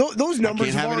those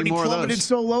numbers have already plummeted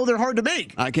so low they're hard to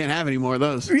make. I can't have any more of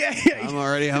those. Yeah. I'm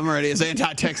already as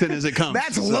anti-Texan as it comes.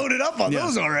 Matt's loaded up on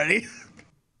those already.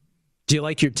 Do you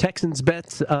like your Texans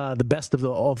bets the best of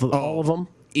all of them?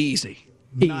 Easy.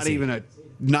 Not even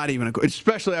a.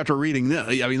 Especially after reading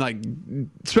this. I mean,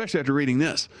 especially after reading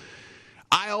this,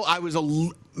 I was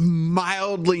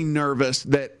mildly nervous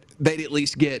that they'd at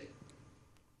least get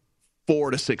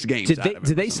 4 to 6 games. Did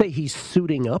they say he's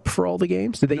suiting up for all the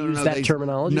games? Did they use that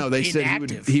terminology? No, they said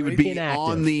he would be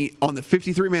on the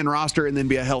 53-man roster and then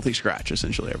be a healthy scratch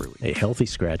essentially every week. A healthy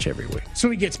scratch every week. So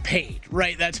he gets paid,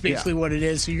 right? That's basically what it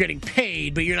is. So you're getting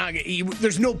paid, but you're not.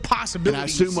 There's no possibility. And I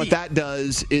assume what that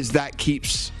does is that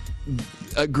keeps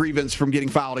a grievance from getting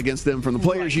filed against them from the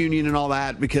players' union and all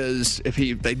that, because if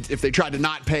they tried to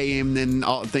not pay him, then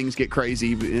things get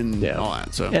crazy and all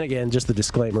that. So, and again, just the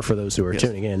disclaimer for those who are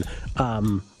tuning in: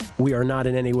 we are not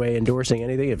in any way endorsing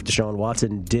anything. If Deshaun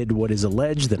Watson did what is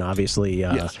alleged, then obviously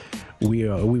we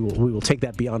will take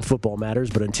that beyond football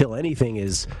matters. But until anything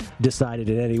is decided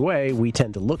in any way, we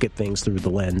tend to look at things through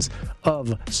the lens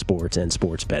of sports and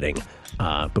sports betting.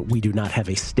 But we do not have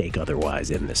a stake otherwise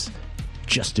in this.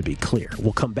 Just to be clear.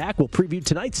 We'll come back. We'll preview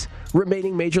tonight's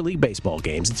remaining Major League Baseball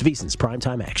games. It's VSiN's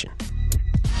Primetime Action.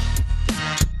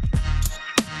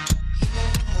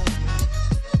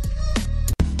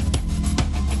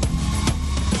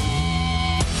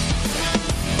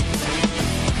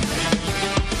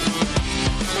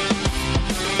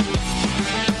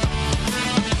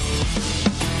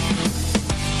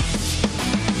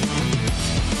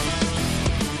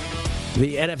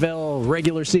 The NFL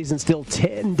regular season still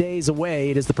 10 days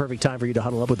away. It is the perfect time for you to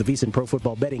huddle up with the VSiN Pro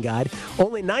Football Betting Guide.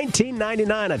 Only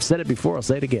 $19.99. I've said it before. I'll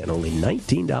say it again. Only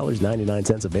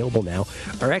 $19.99 available now.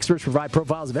 Our experts provide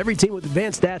profiles of every team with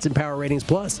advanced stats and power ratings.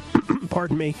 Plus,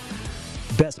 pardon me,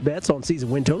 best bets on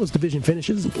season win totals, division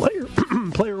finishes,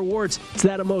 and player awards. It's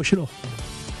that emotional.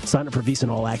 Sign up for VSiN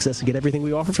All Access and get everything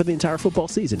we offer for the entire football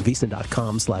season.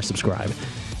 VSiN.com/subscribe.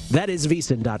 That is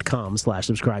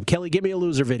VSiN.com/subscribe. Kelly, give me a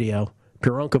loser video.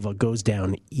 Pironkova goes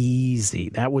down easy.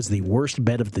 That was the worst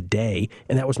bet of the day,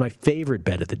 and that was my favorite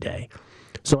bet of the day.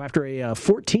 So after a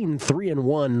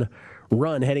 14-3-1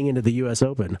 run heading into the U.S.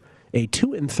 Open, a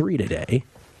 2-3 today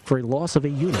for a loss of a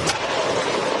unit.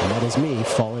 And that is me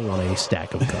falling on a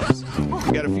stack of cups.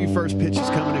 We got a few first pitches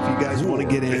coming if you guys want to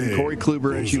get in. Corey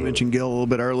Kluber, as you mentioned, Gil, a little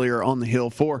bit earlier, on the hill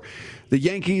for the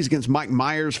Yankees against Mike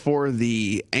Myers for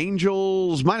the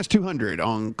Angels. Minus 200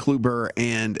 on Kluber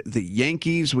and the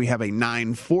Yankees. We have a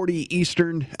 9:40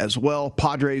 Eastern as well.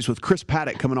 Padres with Chris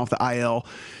Paddock coming off the IL.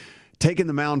 Taking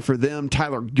the mound for them,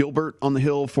 Tyler Gilbert on the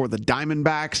hill for the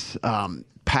Diamondbacks.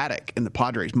 Paddock and the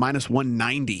Padres, minus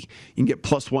 190. You can get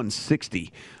plus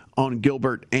 160 on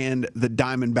Gilbert and the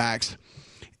Diamondbacks.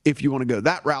 If you want to go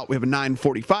that route, we have a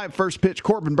 9:45 first pitch.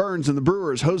 Corbin Burns and the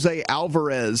Brewers. Jose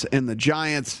Alvarez and the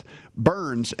Giants.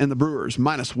 Burns and the Brewers,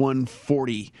 minus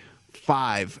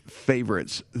 145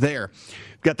 favorites there.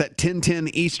 We've got that 10:10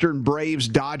 Eastern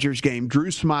Braves-Dodgers game. Drew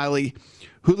Smyly,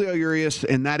 Julio Urias,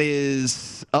 and that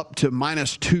is up to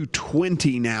minus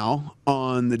 220 now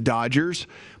on the Dodgers.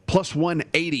 Plus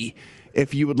 180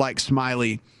 if you would like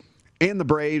Smyly and the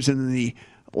Braves. And then the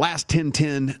last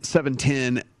 10-10,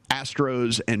 7-10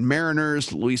 Astros and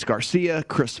Mariners. Luis Garcia,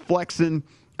 Chris Flexen,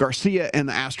 Garcia and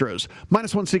the Astros.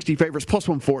 Minus 160 favorites, plus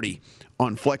 140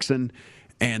 on Flexen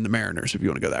and the Mariners if you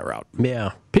want to go that route.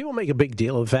 Yeah. People make a big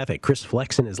deal of the fact that Chris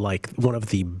Flexen is like one of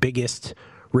the biggest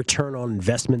return on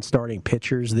investment starting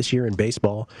pitchers this year in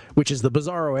baseball, which is the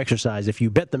bizarro exercise. If you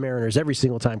bet the Mariners every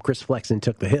single time Chris Flexen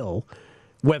took the hill,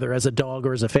 whether as a dog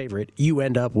or as a favorite, you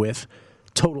end up with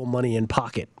total money in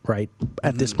pocket, right,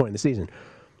 at this point in the season.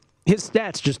 His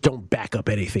stats just don't back up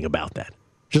anything about that.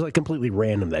 Just like completely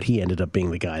random that he ended up being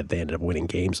the guy that they ended up winning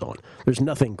games on. There's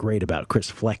nothing great about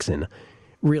Chris Flexen,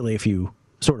 really, if you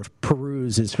sort of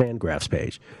peruse his Fangraphs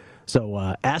page. So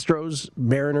Astros,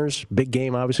 Mariners, big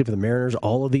game obviously for the Mariners.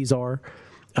 All of these are.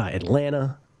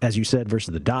 Atlanta, as you said,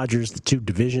 versus the Dodgers, the two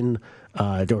division,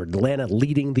 or Atlanta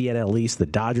leading the NL East, the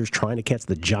Dodgers trying to catch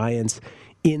the Giants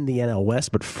in the NL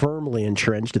West, but firmly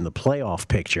entrenched in the playoff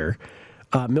picture.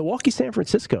 Milwaukee, San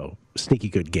Francisco, sneaky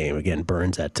good game. Again,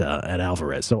 Burns at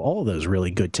Alvarez. So all of those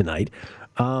really good tonight.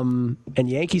 And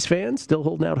Yankees fans still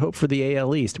holding out hope for the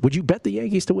AL East. Would you bet the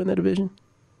Yankees to win that division?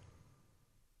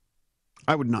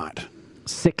 I would not.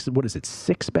 What is it,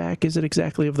 six back, is it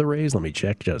exactly, of the Rays? Let me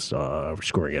check, just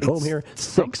scoring at home here.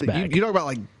 Six back. You talk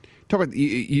about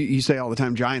you say all the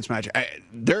time Giants magic.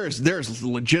 There's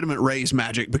legitimate Rays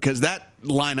magic because that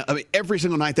lineup, I mean, every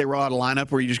single night they roll out a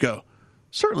lineup where you just go,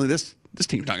 certainly this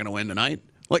team's not going to win tonight.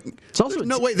 Like, there's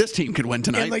no way this team could win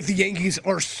tonight. And like the Yankees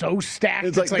are so stacked,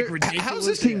 it's like ridiculous. How's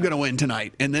this team going to win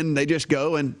tonight? And then they just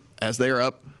go, and as they are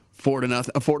up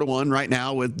 4-1 right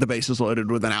now with the bases loaded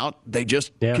with an out, they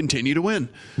just continue to win.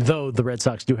 Though the Red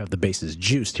Sox do have the bases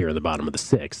juiced here in the bottom of the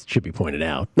sixth, should be pointed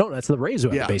out. No, that's the Rays who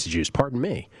have the bases juiced. Pardon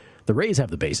me. The Rays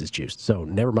have the bases juiced, so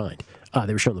never mind.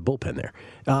 They were showing the bullpen there.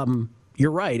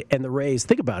 You're right, and the Rays,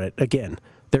 think about it, again,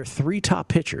 their three top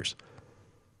pitchers.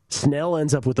 Snell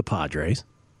ends up with the Padres.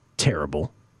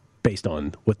 Terrible, based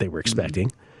on what they were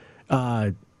expecting.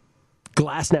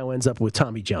 Glass now ends up with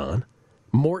Tommy John.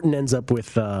 Morton ends up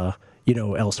with,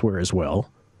 elsewhere as well.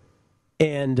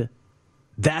 And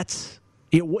that's,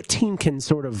 what team can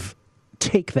sort of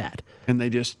take that? And they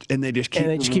just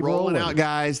keep rolling out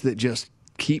guys that just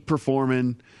keep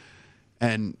performing.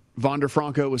 And Wander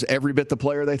Franco was every bit the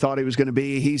player they thought he was going to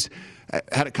be. He's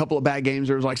had a couple of bad games.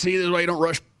 There was like, see, this way you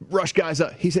don't rush guys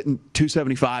up. He's hitting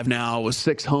 275 now with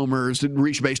 6 homers,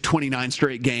 reached base 29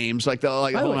 straight games.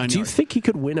 Do you think he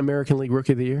could win American League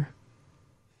Rookie of the Year?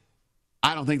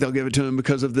 I don't think they'll give it to him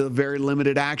because of the very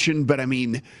limited action, but I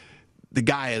mean, the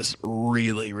guy is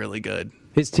really, really good.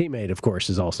 His teammate, of course,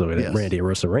 is also Randy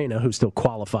Arozarena, who still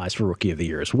qualifies for Rookie of the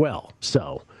Year as well.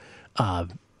 So,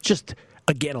 just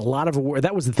again, a lot of awards.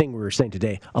 That was the thing we were saying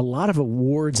today. A lot of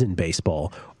awards in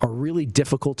baseball are really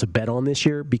difficult to bet on this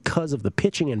year because of the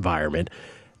pitching environment.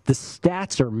 The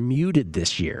stats are muted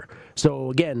this year. So,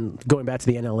 again, going back to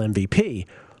the NL MVP,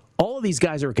 all of these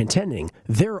guys are contending.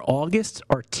 Their Augusts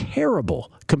are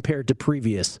terrible compared to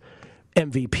previous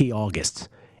MVP Augusts.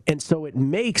 And so it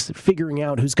makes figuring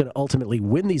out who's going to ultimately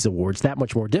win these awards that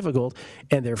much more difficult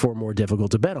and therefore more difficult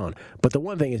to bet on. But the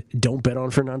one thing is, don't bet on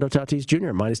Fernando Tatis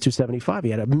Jr. minus 275. He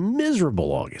had a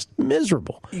miserable August.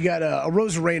 Miserable. You got a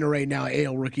Arozarena right now,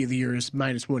 AL Rookie of the Year is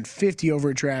minus 150 over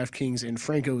at DraftKings, and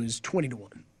Franco is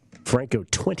 20-1. Franco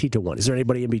 20-1. Is there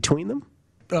anybody in between them?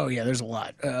 Oh, yeah, there's a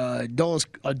lot.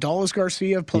 Adolis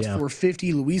Garcia plus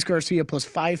 450, Luis Garcia plus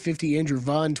 550, Andrew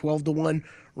Vaughn 12-1,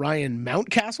 Ryan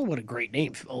Mountcastle, what a great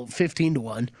name,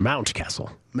 15-1.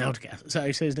 Mountcastle. Is that how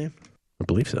you say his name? I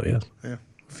believe so, yes. Yeah,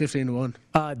 15-1.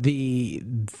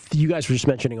 You guys were just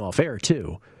mentioning off air,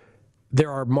 too.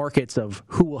 There are markets of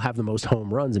who will have the most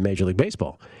home runs in Major League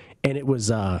Baseball. And it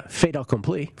was fait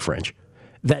accompli, French,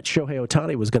 that Shohei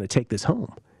Ohtani was going to take this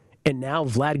home. And now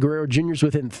Vlad Guerrero Jr.'s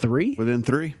within 3? Within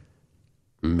 3.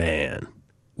 Man.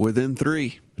 Within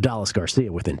 3. Dallas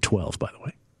Garcia within 12, by the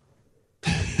way.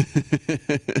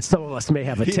 Some of us may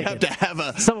have a ticket.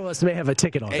 Some of us may have a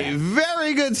ticket on that. A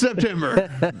very good September,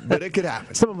 but it could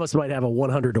happen. Some of us might have a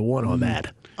 100-1 on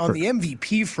that. On the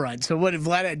MVP front, so what if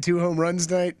Vlad had 2 home runs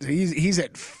tonight? So he's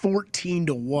at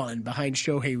 14-1 behind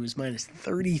Shohei, who's minus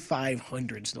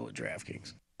 3,500 still at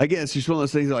DraftKings. I guess just one of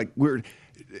those things like weird.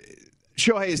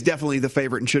 Shohei is definitely the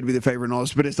favorite and should be the favorite and all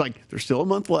this, but it's like there's still a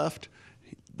month left.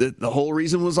 The whole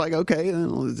reason was like, okay,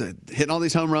 hitting all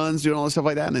these home runs, doing all this stuff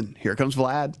like that, and then here comes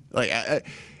Vlad. Like,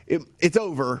 it's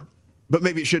over, but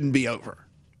maybe it shouldn't be over.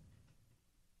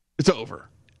 It's over.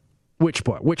 Which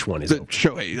part? Which one is over?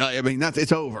 Shohei. I mean,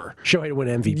 it's over. Shohei to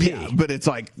win MVP. Yeah, but it's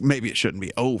like maybe it shouldn't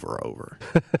be over.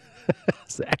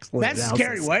 That's excellent. That's analysis.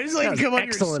 Scary. Why does it come on your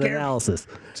excellent analysis?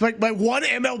 It's like my one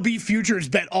MLB futures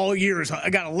bet all year is I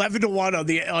got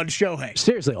 11-1 on Shohei.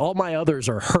 Seriously, all my others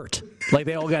are hurt. Like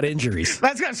they all got injuries.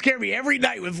 That's gonna scare me every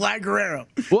night with Vlad Guerrero.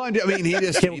 Well, I mean, he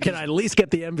just can I at least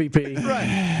get the MVP?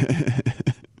 Right.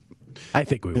 I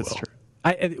think we will.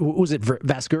 Was it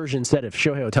Vasgersian said if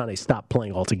Shohei Ohtani stopped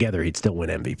playing altogether, he'd still win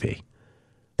MVP.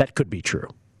 That could be true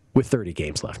with 30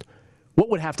 games left. What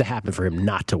would have to happen for him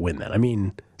not to win that? I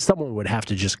mean, someone would have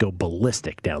to just go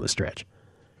ballistic down the stretch.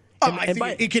 I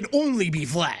think it can only be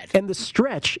Vlad. And the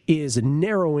stretch is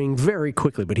narrowing very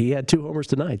quickly, but he had 2 homers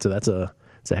tonight, so that's a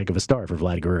heck of a start for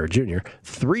Vlad Guerrero Jr.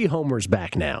 3 homers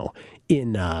back now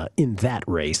in that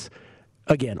race.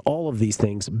 Again, all of these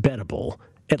things bettable,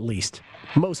 at least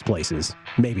most places,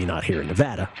 maybe not here in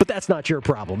Nevada, but that's not your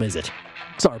problem, is it?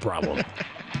 It's our problem.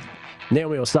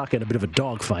 Naomi Osaka in a bit of a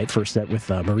dogfight. First set with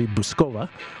Marie Buskova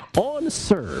on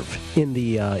serve in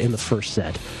the first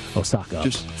set. Osaka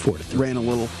just 4-3. Ran a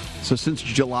little. So since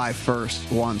July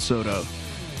 1st, Juan Soto,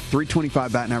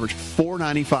 325 batting average,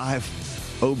 495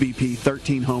 OBP,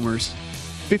 13 homers,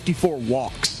 54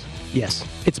 walks. Yes,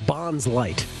 it's Bonds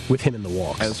light with him in the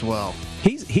walks as well.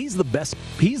 He's the best.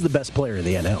 He's the best player in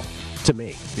the NL to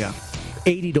me. Yeah.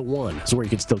 80-1 is where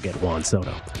you can still get Juan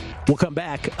Soto. We'll come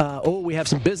back. We have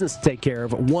some business to take care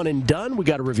of. One and done. We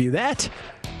got to review that.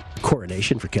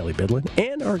 Coronation for Kelly Bidlin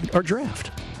and our draft.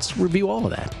 Let's review all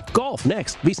of that. Golf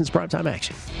next. VSiN's Primetime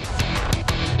Action.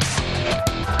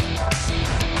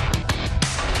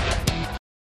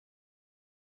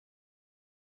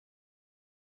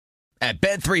 At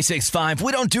Bet365,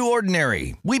 we don't do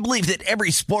ordinary. We believe that every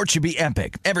sport should be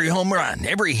epic. Every home run,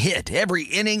 every hit, every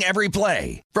inning, every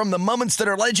play. From the moments that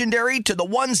are legendary to the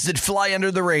ones that fly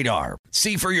under the radar.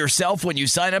 See for yourself when you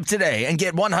sign up today and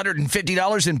get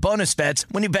 $150 in bonus bets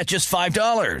when you bet just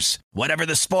 $5. Whatever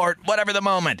the sport, whatever the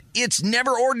moment, it's never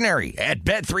ordinary at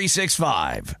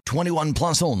Bet365. 21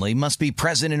 plus only. Must be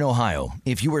present in Ohio.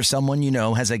 If you or someone you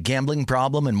know has a gambling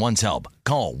problem and wants help,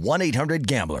 call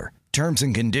 1-800-GAMBLER. Terms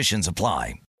and conditions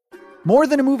apply. More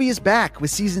Than a Movie is back with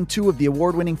season 2 of the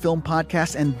award-winning film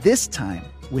podcast, and this time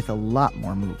with a lot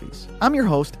more movies. I'm your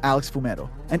host, Alex Fumero,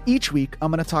 and each week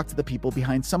I'm going to talk to the people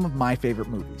behind some of my favorite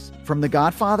movies. From The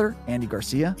Godfather, Andy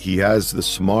Garcia. He has the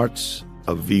smarts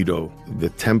of Vito, the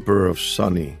temper of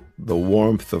Sonny, the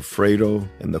warmth of Fredo,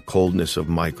 and the coldness of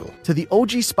Michael. To the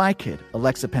OG Spy Kid,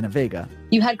 Alexa Penavega.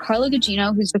 You had Carla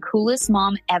Gugino, who's the coolest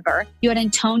mom ever. You had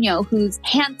Antonio, who's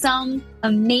handsome,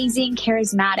 amazing,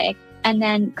 charismatic. And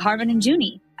then Carvin and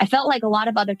Junie. I felt like a lot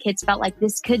of other kids felt like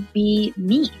this could be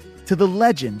me. To the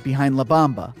legend behind La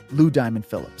Bamba, Lou Diamond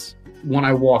Phillips. When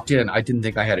I walked in, I didn't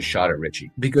think I had a shot at Richie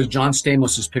because John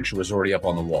Stamos' picture was already up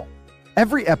on the wall.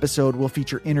 Every episode will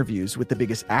feature interviews with the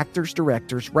biggest actors,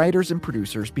 directors, writers, and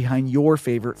producers behind your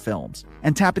favorite films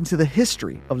and tap into the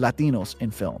history of Latinos in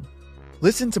film.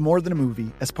 Listen to More Than a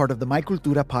Movie as part of the My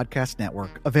Cultura Podcast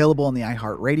Network, available on the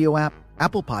iHeartRadio app,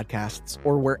 Apple Podcasts,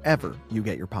 or wherever you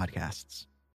get your podcasts.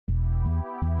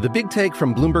 The Big Take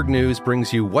from Bloomberg News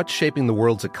brings you what's shaping the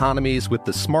world's economies with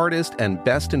the smartest and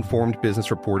best-informed business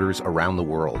reporters around the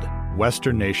world.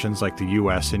 Western nations like the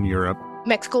U.S. and Europe.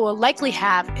 Mexico will likely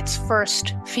have its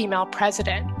first female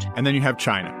president. And then you have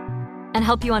China. And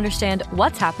help you understand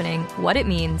what's happening, what it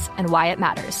means, and why it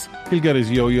matters. He'll get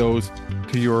his yo-yos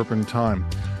to Europe in time.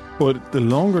 But the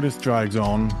longer this drags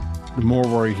on, the more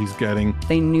worry he's getting.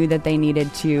 They knew that they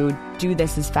needed to do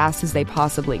this as fast as they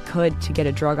possibly could to get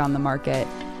a drug on the market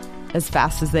as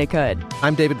fast as they could.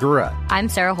 I'm David Gura. I'm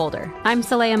Sarah Holder. I'm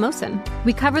Saleha Mohsen.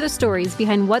 We cover the stories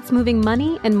behind what's moving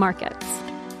money and markets.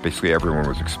 Basically, everyone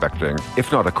was expecting,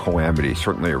 if not a calamity,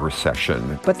 certainly a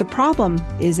recession. But the problem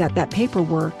is that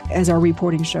paperwork, as our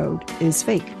reporting showed, is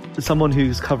fake. As someone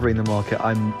who's covering the market,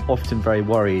 I'm often very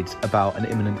worried about an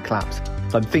imminent collapse.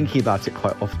 So I'm thinking about it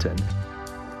quite often.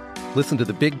 Listen to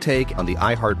The Big Take on the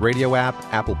iHeartRadio app,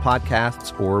 Apple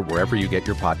Podcasts, or wherever you get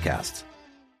your podcasts.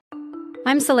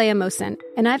 I'm Saleha Mohsen,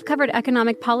 and I've covered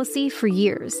economic policy for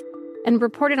years and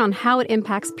reported on how it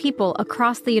impacts people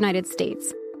across the United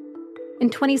States. In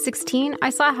 2016, I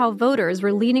saw how voters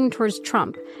were leaning towards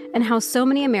Trump and how so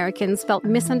many Americans felt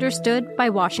misunderstood by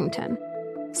Washington.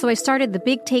 So I started The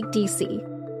Big Take DC.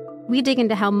 We dig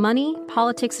into how money,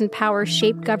 politics, and power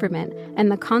shape government and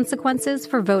the consequences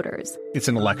for voters. It's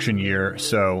an election year,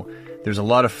 so there's a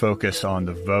lot of focus on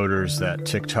the voters that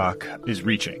TikTok is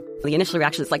reaching. The initial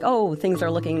reaction is like, oh, things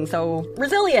are looking so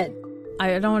resilient.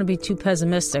 I don't want to be too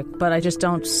pessimistic, but I just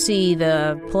don't see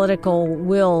the political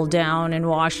will down in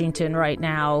Washington right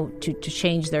now to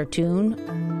change their tune.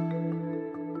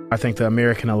 I think the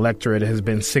American electorate has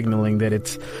been signaling that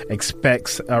it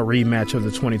expects a rematch of the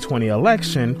 2020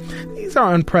 election. These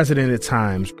are unprecedented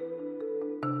times.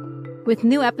 With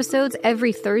new episodes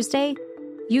every Thursday,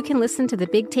 you can listen to The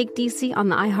Big Take DC on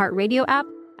the iHeartRadio app,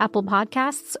 Apple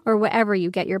Podcasts, or wherever you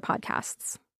get your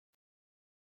podcasts.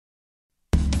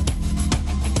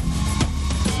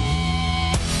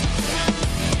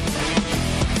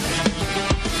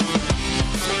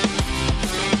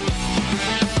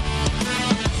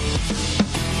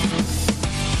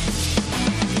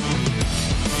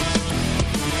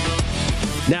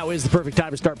 Now is the perfect time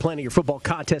to start planning your football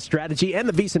contest strategy, and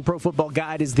the VSiN Pro Football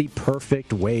Guide is the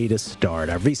perfect way to start.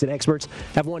 Our VSiN experts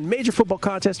have won major football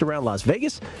contests around Las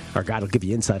Vegas. Our guide will give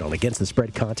you insight on against the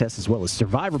spread contests as well as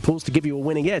survivor pools to give you a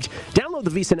winning edge. Download the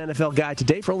VSiN NFL Guide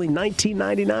today for only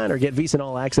 $19.99 or get VSiN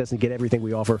All Access and get everything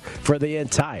we offer for the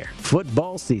entire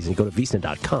football season. Go to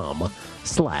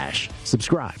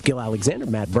VSiN.com/subscribe. Gil Alexander,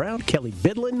 Matt Brown, Kelly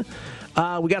Bidlin.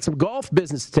 We got some golf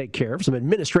business to take care of, some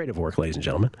administrative work, ladies and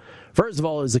gentlemen. First of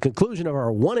all, is the conclusion of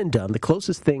our one and done, the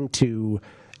closest thing to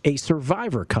a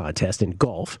survivor contest in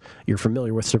golf. You're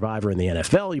familiar with survivor in the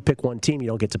NFL. You pick one team. You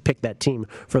don't get to pick that team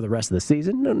for the rest of the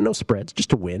season. No spreads, just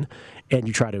to win. And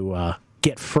you try to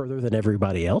get further than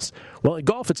everybody else. Well, in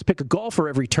golf, it's pick a golfer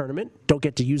every tournament. Don't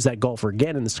get to use that golfer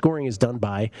again. And the scoring is done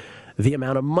by the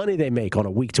amount of money they make on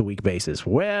a week-to-week basis.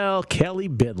 Well, Kelly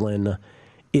Bidlin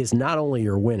is not only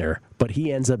your winner, but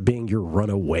he ends up being your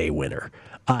runaway winner.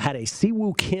 Had a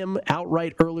Siwoo Kim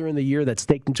outright earlier in the year that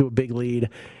staked him to a big lead.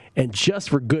 And just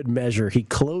for good measure, he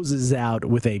closes out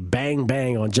with a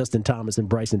bang-bang on Justin Thomas and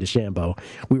Bryson DeChambeau.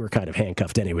 We were kind of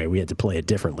handcuffed anyway. We had to play it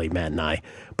differently, Matt and I.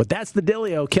 But that's the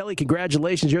dealio. Kelly,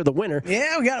 congratulations. You're the winner.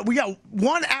 Yeah, we got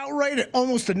one outright,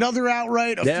 almost another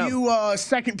outright, a few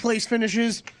second-place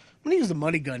finishes. I'm going to use the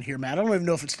money gun here, Matt. I don't even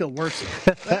know if it still works.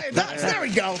 There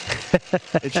we go.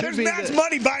 There's Matt's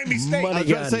money buying me steak. I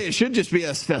was going to say, it should just be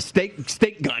a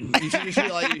steak gun. You should just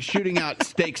be like shooting out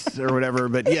steaks or whatever.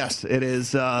 But yes, it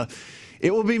is.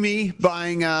 It will be me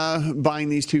buying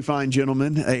these two fine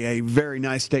gentlemen a very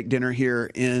nice steak dinner here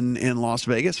in Las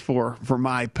Vegas for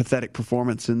my pathetic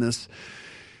performance in this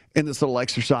little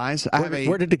exercise.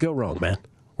 Where did it go wrong, man?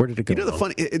 Where did it go wrong? The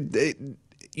funny,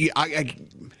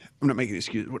 I'm not making an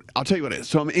excuse. I'll tell you what it is.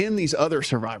 So I'm in these other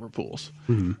survivor pools,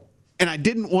 and I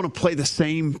didn't want to play the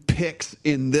same picks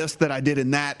in this that I did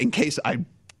in that in case I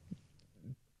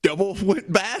double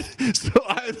went bad. So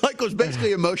I was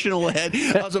basically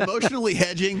emotionally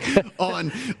hedging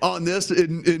on this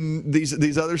in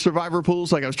these other survivor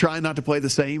pools. Like I was trying not to play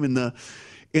the same in the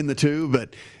two,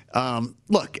 but.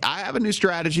 Look, I have a new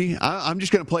strategy. I'm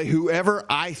just going to play whoever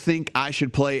I think I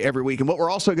should play every week. And what we're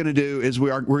also going to do is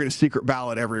we're going to secret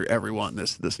ballot everyone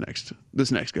this next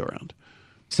go round.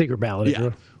 Secret ballot, yeah.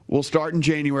 We'll start in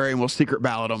January and we'll secret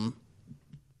ballot them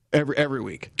every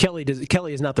week. Kelly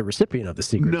is not the recipient of the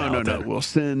secret ballot. No. We'll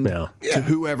send to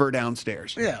whoever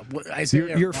downstairs. Yeah,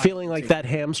 you're feeling like that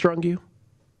hamstrung you?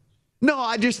 No,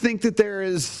 I just think that there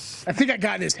is. I think I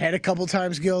got in his head a couple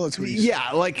times, Gil. That's what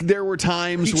like there were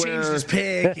times he where changed his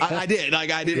pick. I did. Like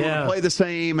I didn't want to play the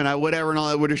same, and whatever and all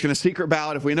that. We're just going to secret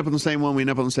ballot. If we end up on the same one, we end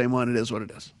up on the same one. It is what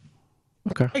it is.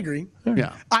 Okay, I agree.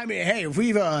 Yeah. I mean, hey, if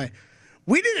we did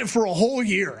it for a whole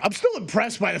year. I'm still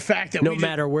impressed by the fact that no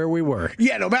matter where we were.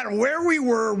 Yeah, no matter where we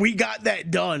were, we got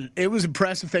that done. It was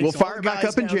impressive. We'll fire it back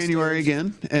up in January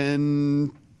again,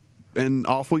 and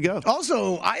off we go.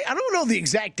 Also, I don't know the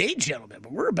exact date, gentlemen,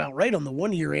 but we're about right on the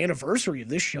 1-year anniversary of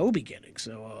this show beginning.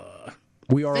 So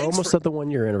we are almost at the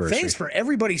 1-year anniversary. Thanks for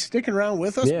everybody sticking around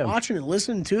with us, watching and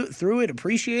listening through it.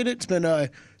 Appreciate it. It's been a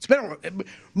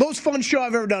most fun show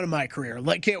I've ever done in my career.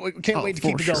 Can't wait to keep it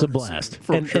going. It's a blast.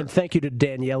 And thank you to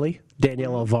Danielle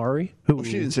Alvari.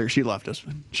 She didn't say her. She left us.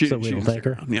 So we don't thank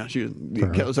her? Yeah, she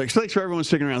was like, thanks for everyone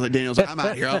sticking around. Like Danielle's like, I'm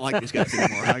out of here. I don't like these guys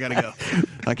anymore. I got to go.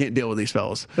 I can't deal with these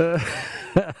fellas.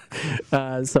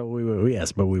 So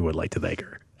we would like to thank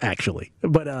her. actually.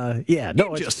 But he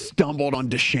just stumbled on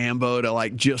DeChambeau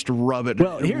to just rub it in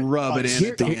at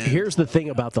the end. Here's the thing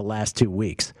about the last 2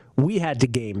 weeks. We had to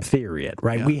game theory it,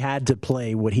 right? Yeah. We had to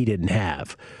play what he didn't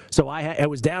have. So it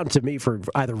was down to me for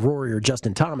either Rory or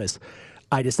Justin Thomas.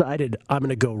 I decided I'm going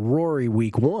to go Rory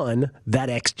week 1. That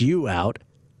X'd you out.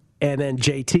 And then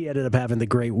JT ended up having the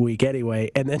great week anyway.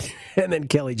 And then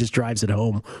Kelly just drives it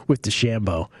home with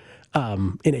DeChambeau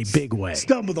in a big way.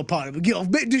 Stumbled upon it.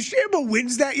 DeChambeau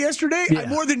wins that yesterday. Yeah. I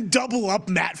more than double up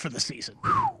Matt for the season.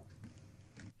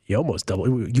 You almost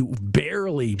double. You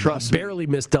barely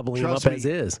missed doubling him up as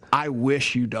is. I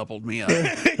wish you doubled me up.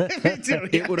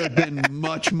 It would have been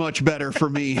much, much better for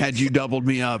me had you doubled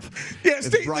me up. Yeah,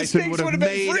 if Bryson would have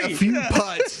made a few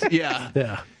putts.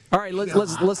 Yeah. All right,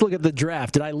 let's look at the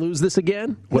draft. Did I lose this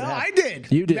again? I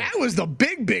did. You did. That was the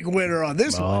big winner on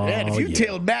this one. Man, if you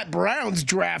tailed Matt Brown's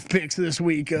draft picks this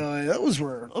week, those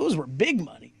were big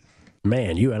money.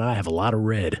 Man, you and I have a lot of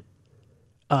red.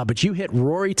 But you hit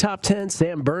Rory top 10,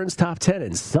 Sam Burns top 10,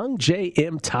 and Sung J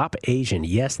M top Asian.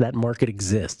 Yes, that market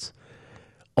exists.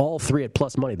 All three at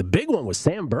plus money. The big one was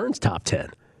Sam Burns top 10.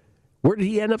 Where did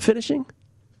he end up finishing?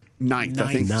 Ninth,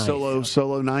 I think.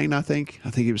 Solo 9, I think. I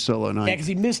think he was solo 9. Yeah, because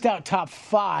he missed out top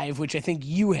 5, which I think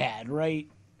you had, right?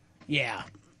 Yeah.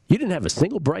 You didn't have a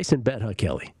single Bryson bet, huh,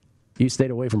 Kelly? You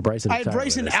stayed away from Bryson. I had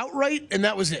Bryson outright, and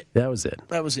that was it. That was it.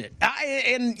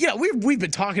 We've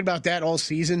been talking about that all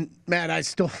season, Matt.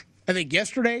 I think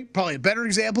yesterday probably a better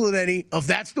example than any of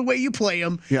that's the way you play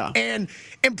them. Yeah. And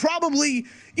probably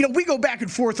we go back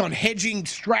and forth on hedging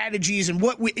strategies and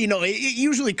what we it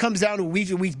usually comes down to a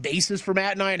week basis for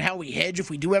Matt and I and how we hedge if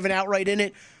we do have an outright in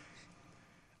it.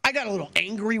 I got a little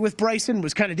angry with Bryson,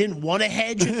 didn't want to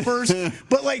hedge at first.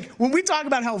 But, when we talk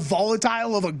about how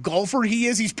volatile of a golfer he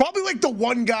is, he's probably, the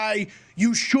one guy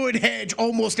you should hedge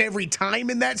almost every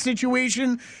time in that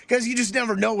situation because you just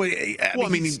never know. I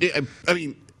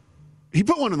mean, he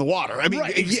put one in the water.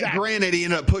 Right, exactly. Granted, he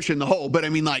ended up pushing the hole, but,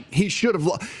 he should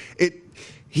have it.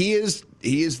 He is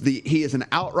an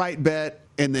outright bet.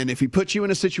 And then if he puts you in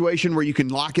a situation where you can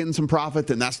lock in some profit,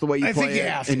 then that's the way you play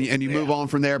it, and you move on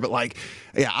from there. But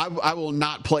I will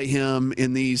not play him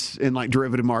in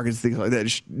derivative markets, things like that.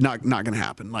 It's not going to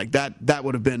happen. That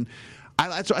would have been.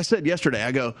 That's what I said yesterday.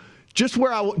 I go just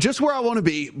where I want to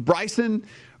be. Bryson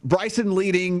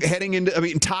leading,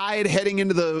 tied heading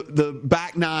into the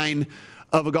back 9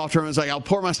 of a golf tournament. It's I'll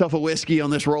pour myself a whiskey on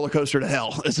this roller coaster to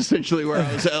hell. It's essentially where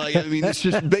I was. It's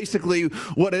just basically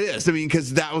what it is.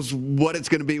 Because that was what it's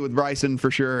going to be with Bryson for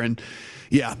sure. And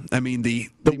the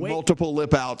multiple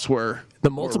lip outs were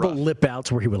lip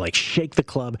outs where he would shake the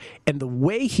club, and the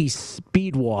way he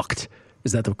speed walked.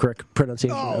 Is that the correct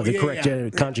pronunciation?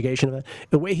 Conjugation of that?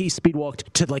 The way he speed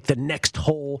walked to the next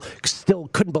hole, still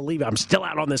couldn't believe it. I'm still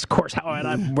out on this course. How had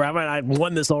I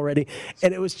won this already?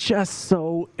 And it was just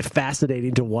so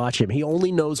fascinating to watch him. He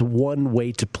only knows one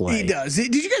way to play. He does.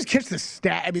 Did you guys catch the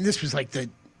stat? This was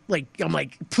I'm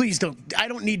please don't. I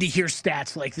don't need to hear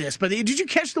stats like this. But did you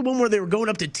catch the one where they were going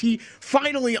up to tee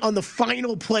finally on the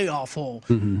final playoff hole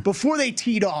before they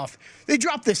teed off? They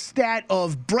dropped the stat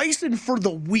of Bryson for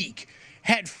the week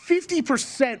had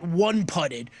 50% one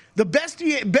putted, the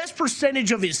best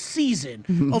percentage of his season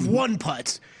of one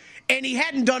putts, and he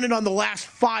hadn't done it on the last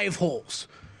 5 holes.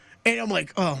 And I'm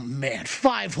oh man,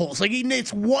 5 holes. He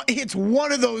hits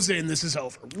one of those in, this is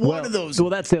over. One of those.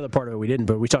 Well, that's the other part of it we didn't,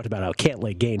 but we talked about how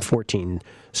Cantlay gained 14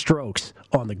 strokes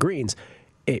on the greens.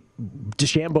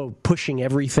 DeChambeau pushing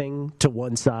everything to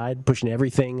one side, pushing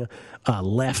everything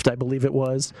left, I believe it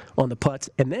was, on the putts,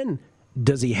 and then.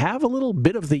 Does he have a little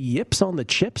bit of the yips on the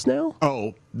chips now?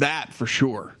 Oh, that for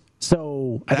sure.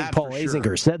 So I think Paul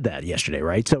Azinger said that yesterday,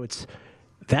 right? So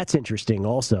that's interesting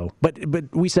also. But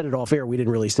we said it off air. We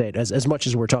didn't really say it as much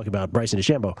as we're talking about Bryson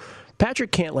DeChambeau.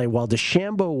 Patrick Cantlay, while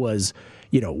DeChambeau was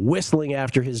whistling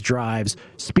after his drives,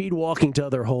 speed walking to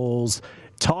other holes,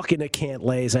 talking to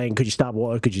Cantlay, saying, "Could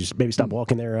you maybe stop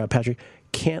walking there, Patrick?"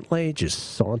 Cantlay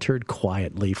just sauntered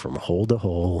quietly from hole to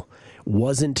hole.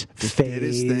 Wasn't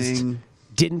phased,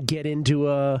 didn't get into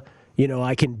a,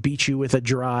 I can beat you with a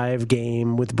drive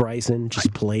game with Bryson,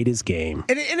 just played his game.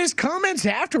 And his comments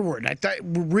afterward, I thought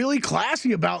were really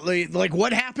classy about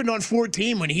what happened on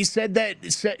 14 when he said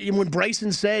when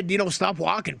Bryson said, stop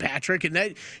walking, Patrick. And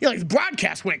that, the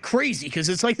broadcast went crazy because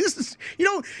it's this is,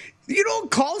 you don't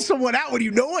call someone out when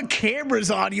you know a camera's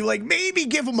on you. Maybe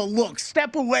give him a look,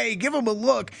 step away, give him a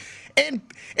look. And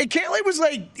Cantlay was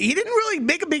like, he didn't really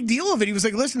make a big deal of it. He was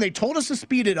like, listen, they told us to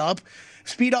speed up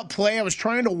play. I was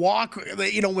trying to walk,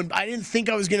 when I didn't think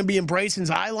I was going to be in Bryson's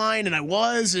eye line, and I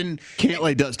was. And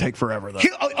Cantlay does take forever, though.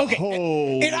 Okay.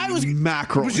 Holy and I was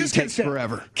mackerel, he takes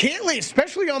forever. Cantlay,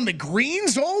 especially on the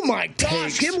greens, oh my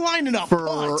gosh, him lining up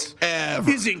putts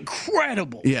is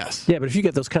incredible. Yes. Yeah, but if you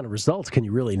get those kind of results, can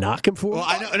you really knock him for it? Well,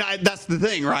 I know, and that's the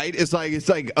thing, right? It's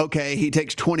like, okay, he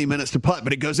takes 20 minutes to putt,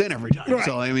 but it goes in every time. Right.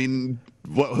 So, I mean,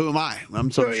 who am I?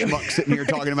 I'm some schmuck sitting here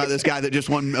talking about this guy that just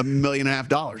won $1.5 million.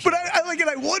 But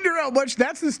I wonder how much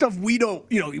that's the stuff we don't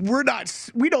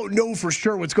know for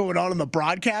sure what's going on in the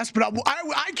broadcast. But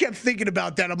I kept thinking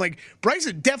about that. I'm like,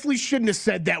 Bryson definitely shouldn't have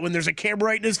said that when there's a camera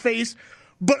right in his face.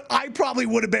 But I probably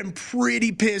would have been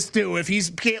pretty pissed too if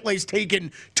Cantlay's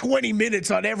taking 20 minutes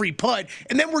on every putt,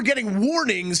 and then we're getting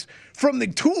warnings from the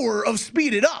tour of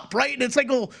speed it up, right? And it's like,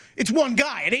 well, it's one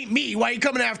guy. It ain't me. Why are you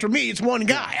coming after me? It's one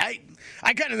guy.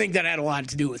 I kind of think that had a lot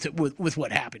to do with it, with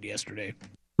what happened yesterday.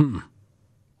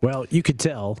 Well, you could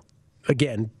tell.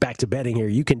 Again, back to betting here,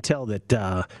 you can tell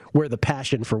that where the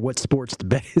passion for what sports to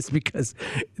bet is, because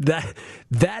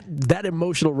that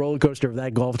emotional roller coaster of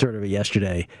that golf tournament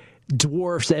yesterday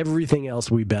dwarfs everything else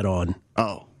we bet on.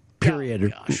 Oh,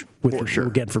 period. For sure.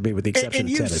 Again, for me, with the exception and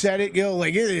of tennis. You said it, Gil.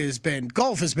 Like,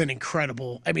 golf has been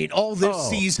incredible. I mean, all this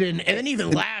season, and then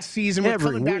even last season, we're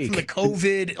coming back from the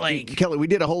COVID. Like, Kelly, we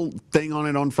did a whole thing on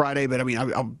it on Friday, but I mean,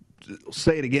 I'll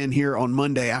say it again here on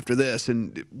Monday after this,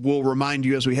 and we'll remind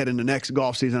you as we head into next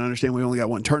golf season. I understand we only got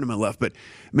one tournament left, but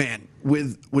man,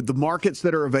 with the markets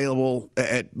that are available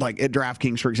at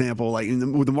DraftKings, for example,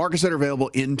 with the markets that are available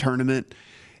in tournament,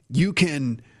 you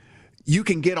can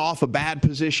get off a bad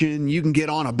position. You can get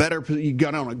on you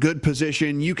got on a good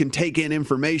position. You can take in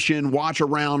information, watch a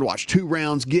round, watch 2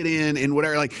 rounds, get in and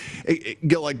whatever.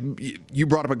 Gil, you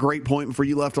brought up a great point before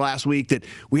you left last week that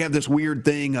we have this weird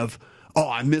thing of,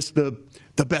 I missed the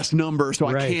best number, so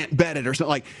I can't bet it or something.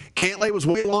 Like, Cantlay was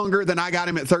way longer than I got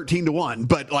him at 13-1,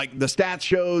 but the stats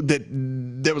showed that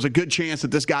there was a good chance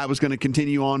that this guy was going to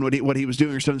continue on what he was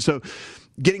doing or something. So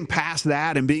getting past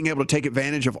that and being able to take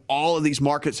advantage of all of these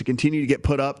markets that continue to get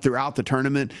put up throughout the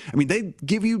tournament. I mean, they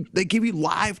give you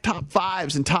live top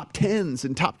 5s and top 10s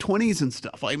and top 20s and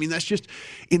stuff. I mean, that's just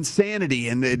insanity,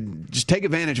 and just take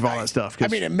advantage of all that stuff. I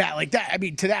mean, and Matt,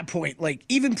 to that point,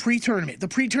 even pre-tournament, the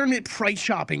pre-tournament price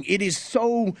shopping, it is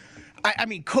so. I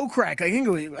mean, Kokrak, I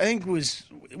think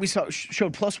it was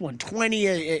showed plus 120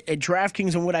 at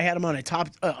DraftKings on what I had him on a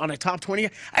top 20. I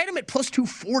had him at plus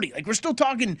 240. We're still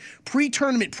talking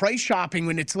pre-tournament price shopping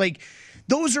when it's like.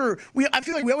 I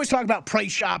feel like we always talk about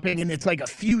price shopping, and it's like a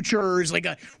futures, like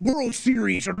a World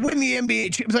Series or win the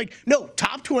NBA. It's no,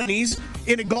 top 20s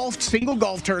in a single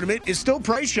golf tournament is still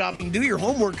price shopping. Do your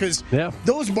homework, because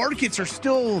those markets are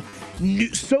still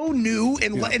so new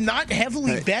and not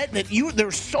heavily bet that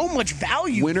there's so much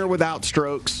value. Winner without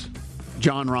strokes.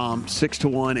 Jon Rahm,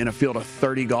 6-1 in a field of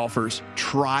 30 golfers.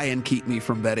 Try and keep me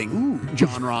from betting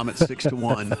Jon Rahm at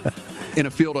 6-1 in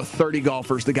a field of 30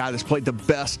 golfers. The guy that's played the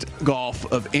best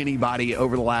golf of anybody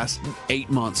over the last 8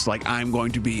 months. I'm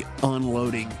going to be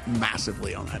unloading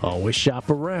massively on that. Always shop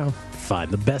around.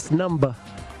 Find the best number.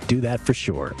 Do that for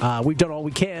sure. We've done all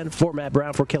we can. For Matt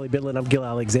Brown, for Kelly Bidlin, I'm Gil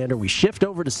Alexander. We shift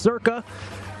over to Circa,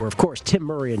 where, of course, Tim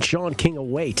Murray and Sean King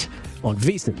await on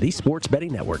VSiN, the Sports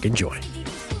Betting Network. Enjoy.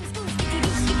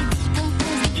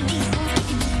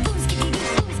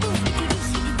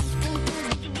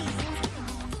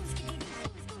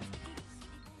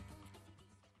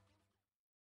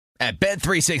 At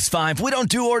Bet365, we don't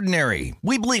do ordinary.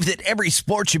 We believe that every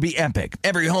sport should be epic.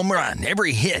 Every home run,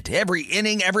 every hit, every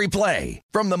inning, every play.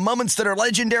 From the moments that are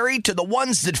legendary to the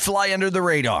ones that fly under the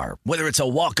radar. Whether it's a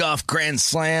walk-off grand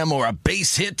slam or a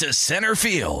base hit to center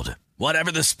field.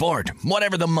 Whatever the sport,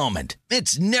 whatever the moment.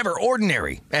 It's never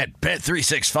ordinary at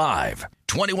Bet365.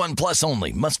 21 plus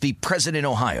only. Must be present in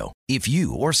Ohio. If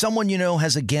you or someone you know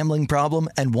has a gambling problem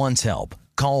and wants help,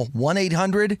 call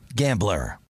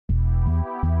 1-800-GAMBLER.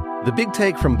 The Big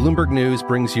Take from Bloomberg News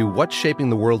brings you what's shaping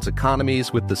the world's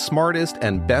economies with the smartest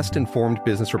and best-informed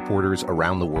business reporters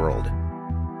around the world.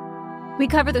 We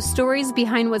cover the stories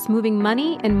behind what's moving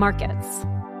money and markets,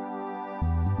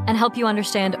 and help you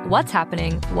understand what's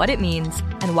happening, what it means,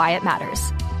 and why it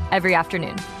matters every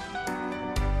afternoon.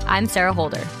 I'm Sarah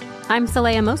Holder. I'm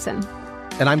Saleha Mohsin.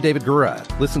 And I'm David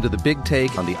Gura. Listen to The Big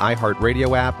Take on the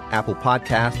iHeartRadio app, Apple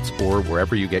Podcasts, or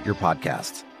wherever you get your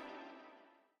podcasts.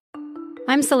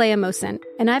 I'm Saleha Mohsin,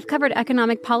 and I've covered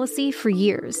economic policy for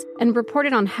years and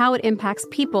reported on how it impacts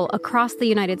people across the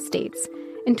United States.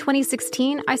 In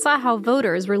 2016, I saw how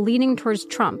voters were leaning towards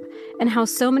Trump and how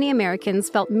so many Americans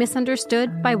felt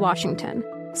misunderstood by Washington.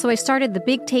 So I started the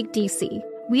Big Take DC.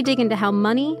 We dig into how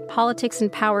money, politics, and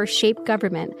power shape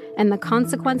government and the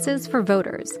consequences for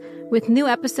voters. With new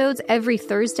episodes every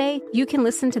Thursday, you can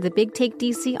listen to the Big Take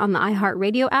DC on the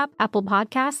iHeartRadio app, Apple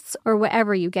Podcasts, or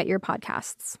wherever you get your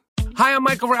podcasts. Hi, I'm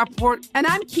Michael Rappaport. And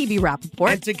I'm Kibi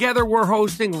Rappaport. And together we're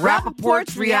hosting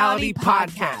Rappaport's Reality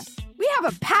Podcast. We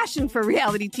have a passion for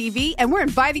reality TV, and we're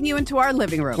inviting you into our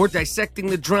living room. We're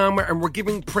dissecting the drama, and we're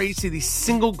giving praise to the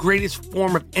single greatest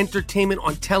form of entertainment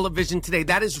on television today.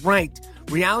 That is right.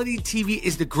 Reality TV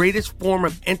is the greatest form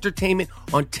of entertainment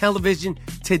on television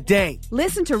today.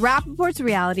 Listen to Rappaport's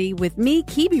Reality with me,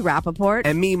 Kibi Rappaport.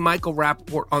 And me, Michael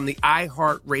Rappaport, on the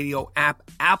iHeartRadio app,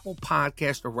 Apple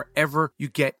Podcast, or wherever you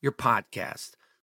get your podcast.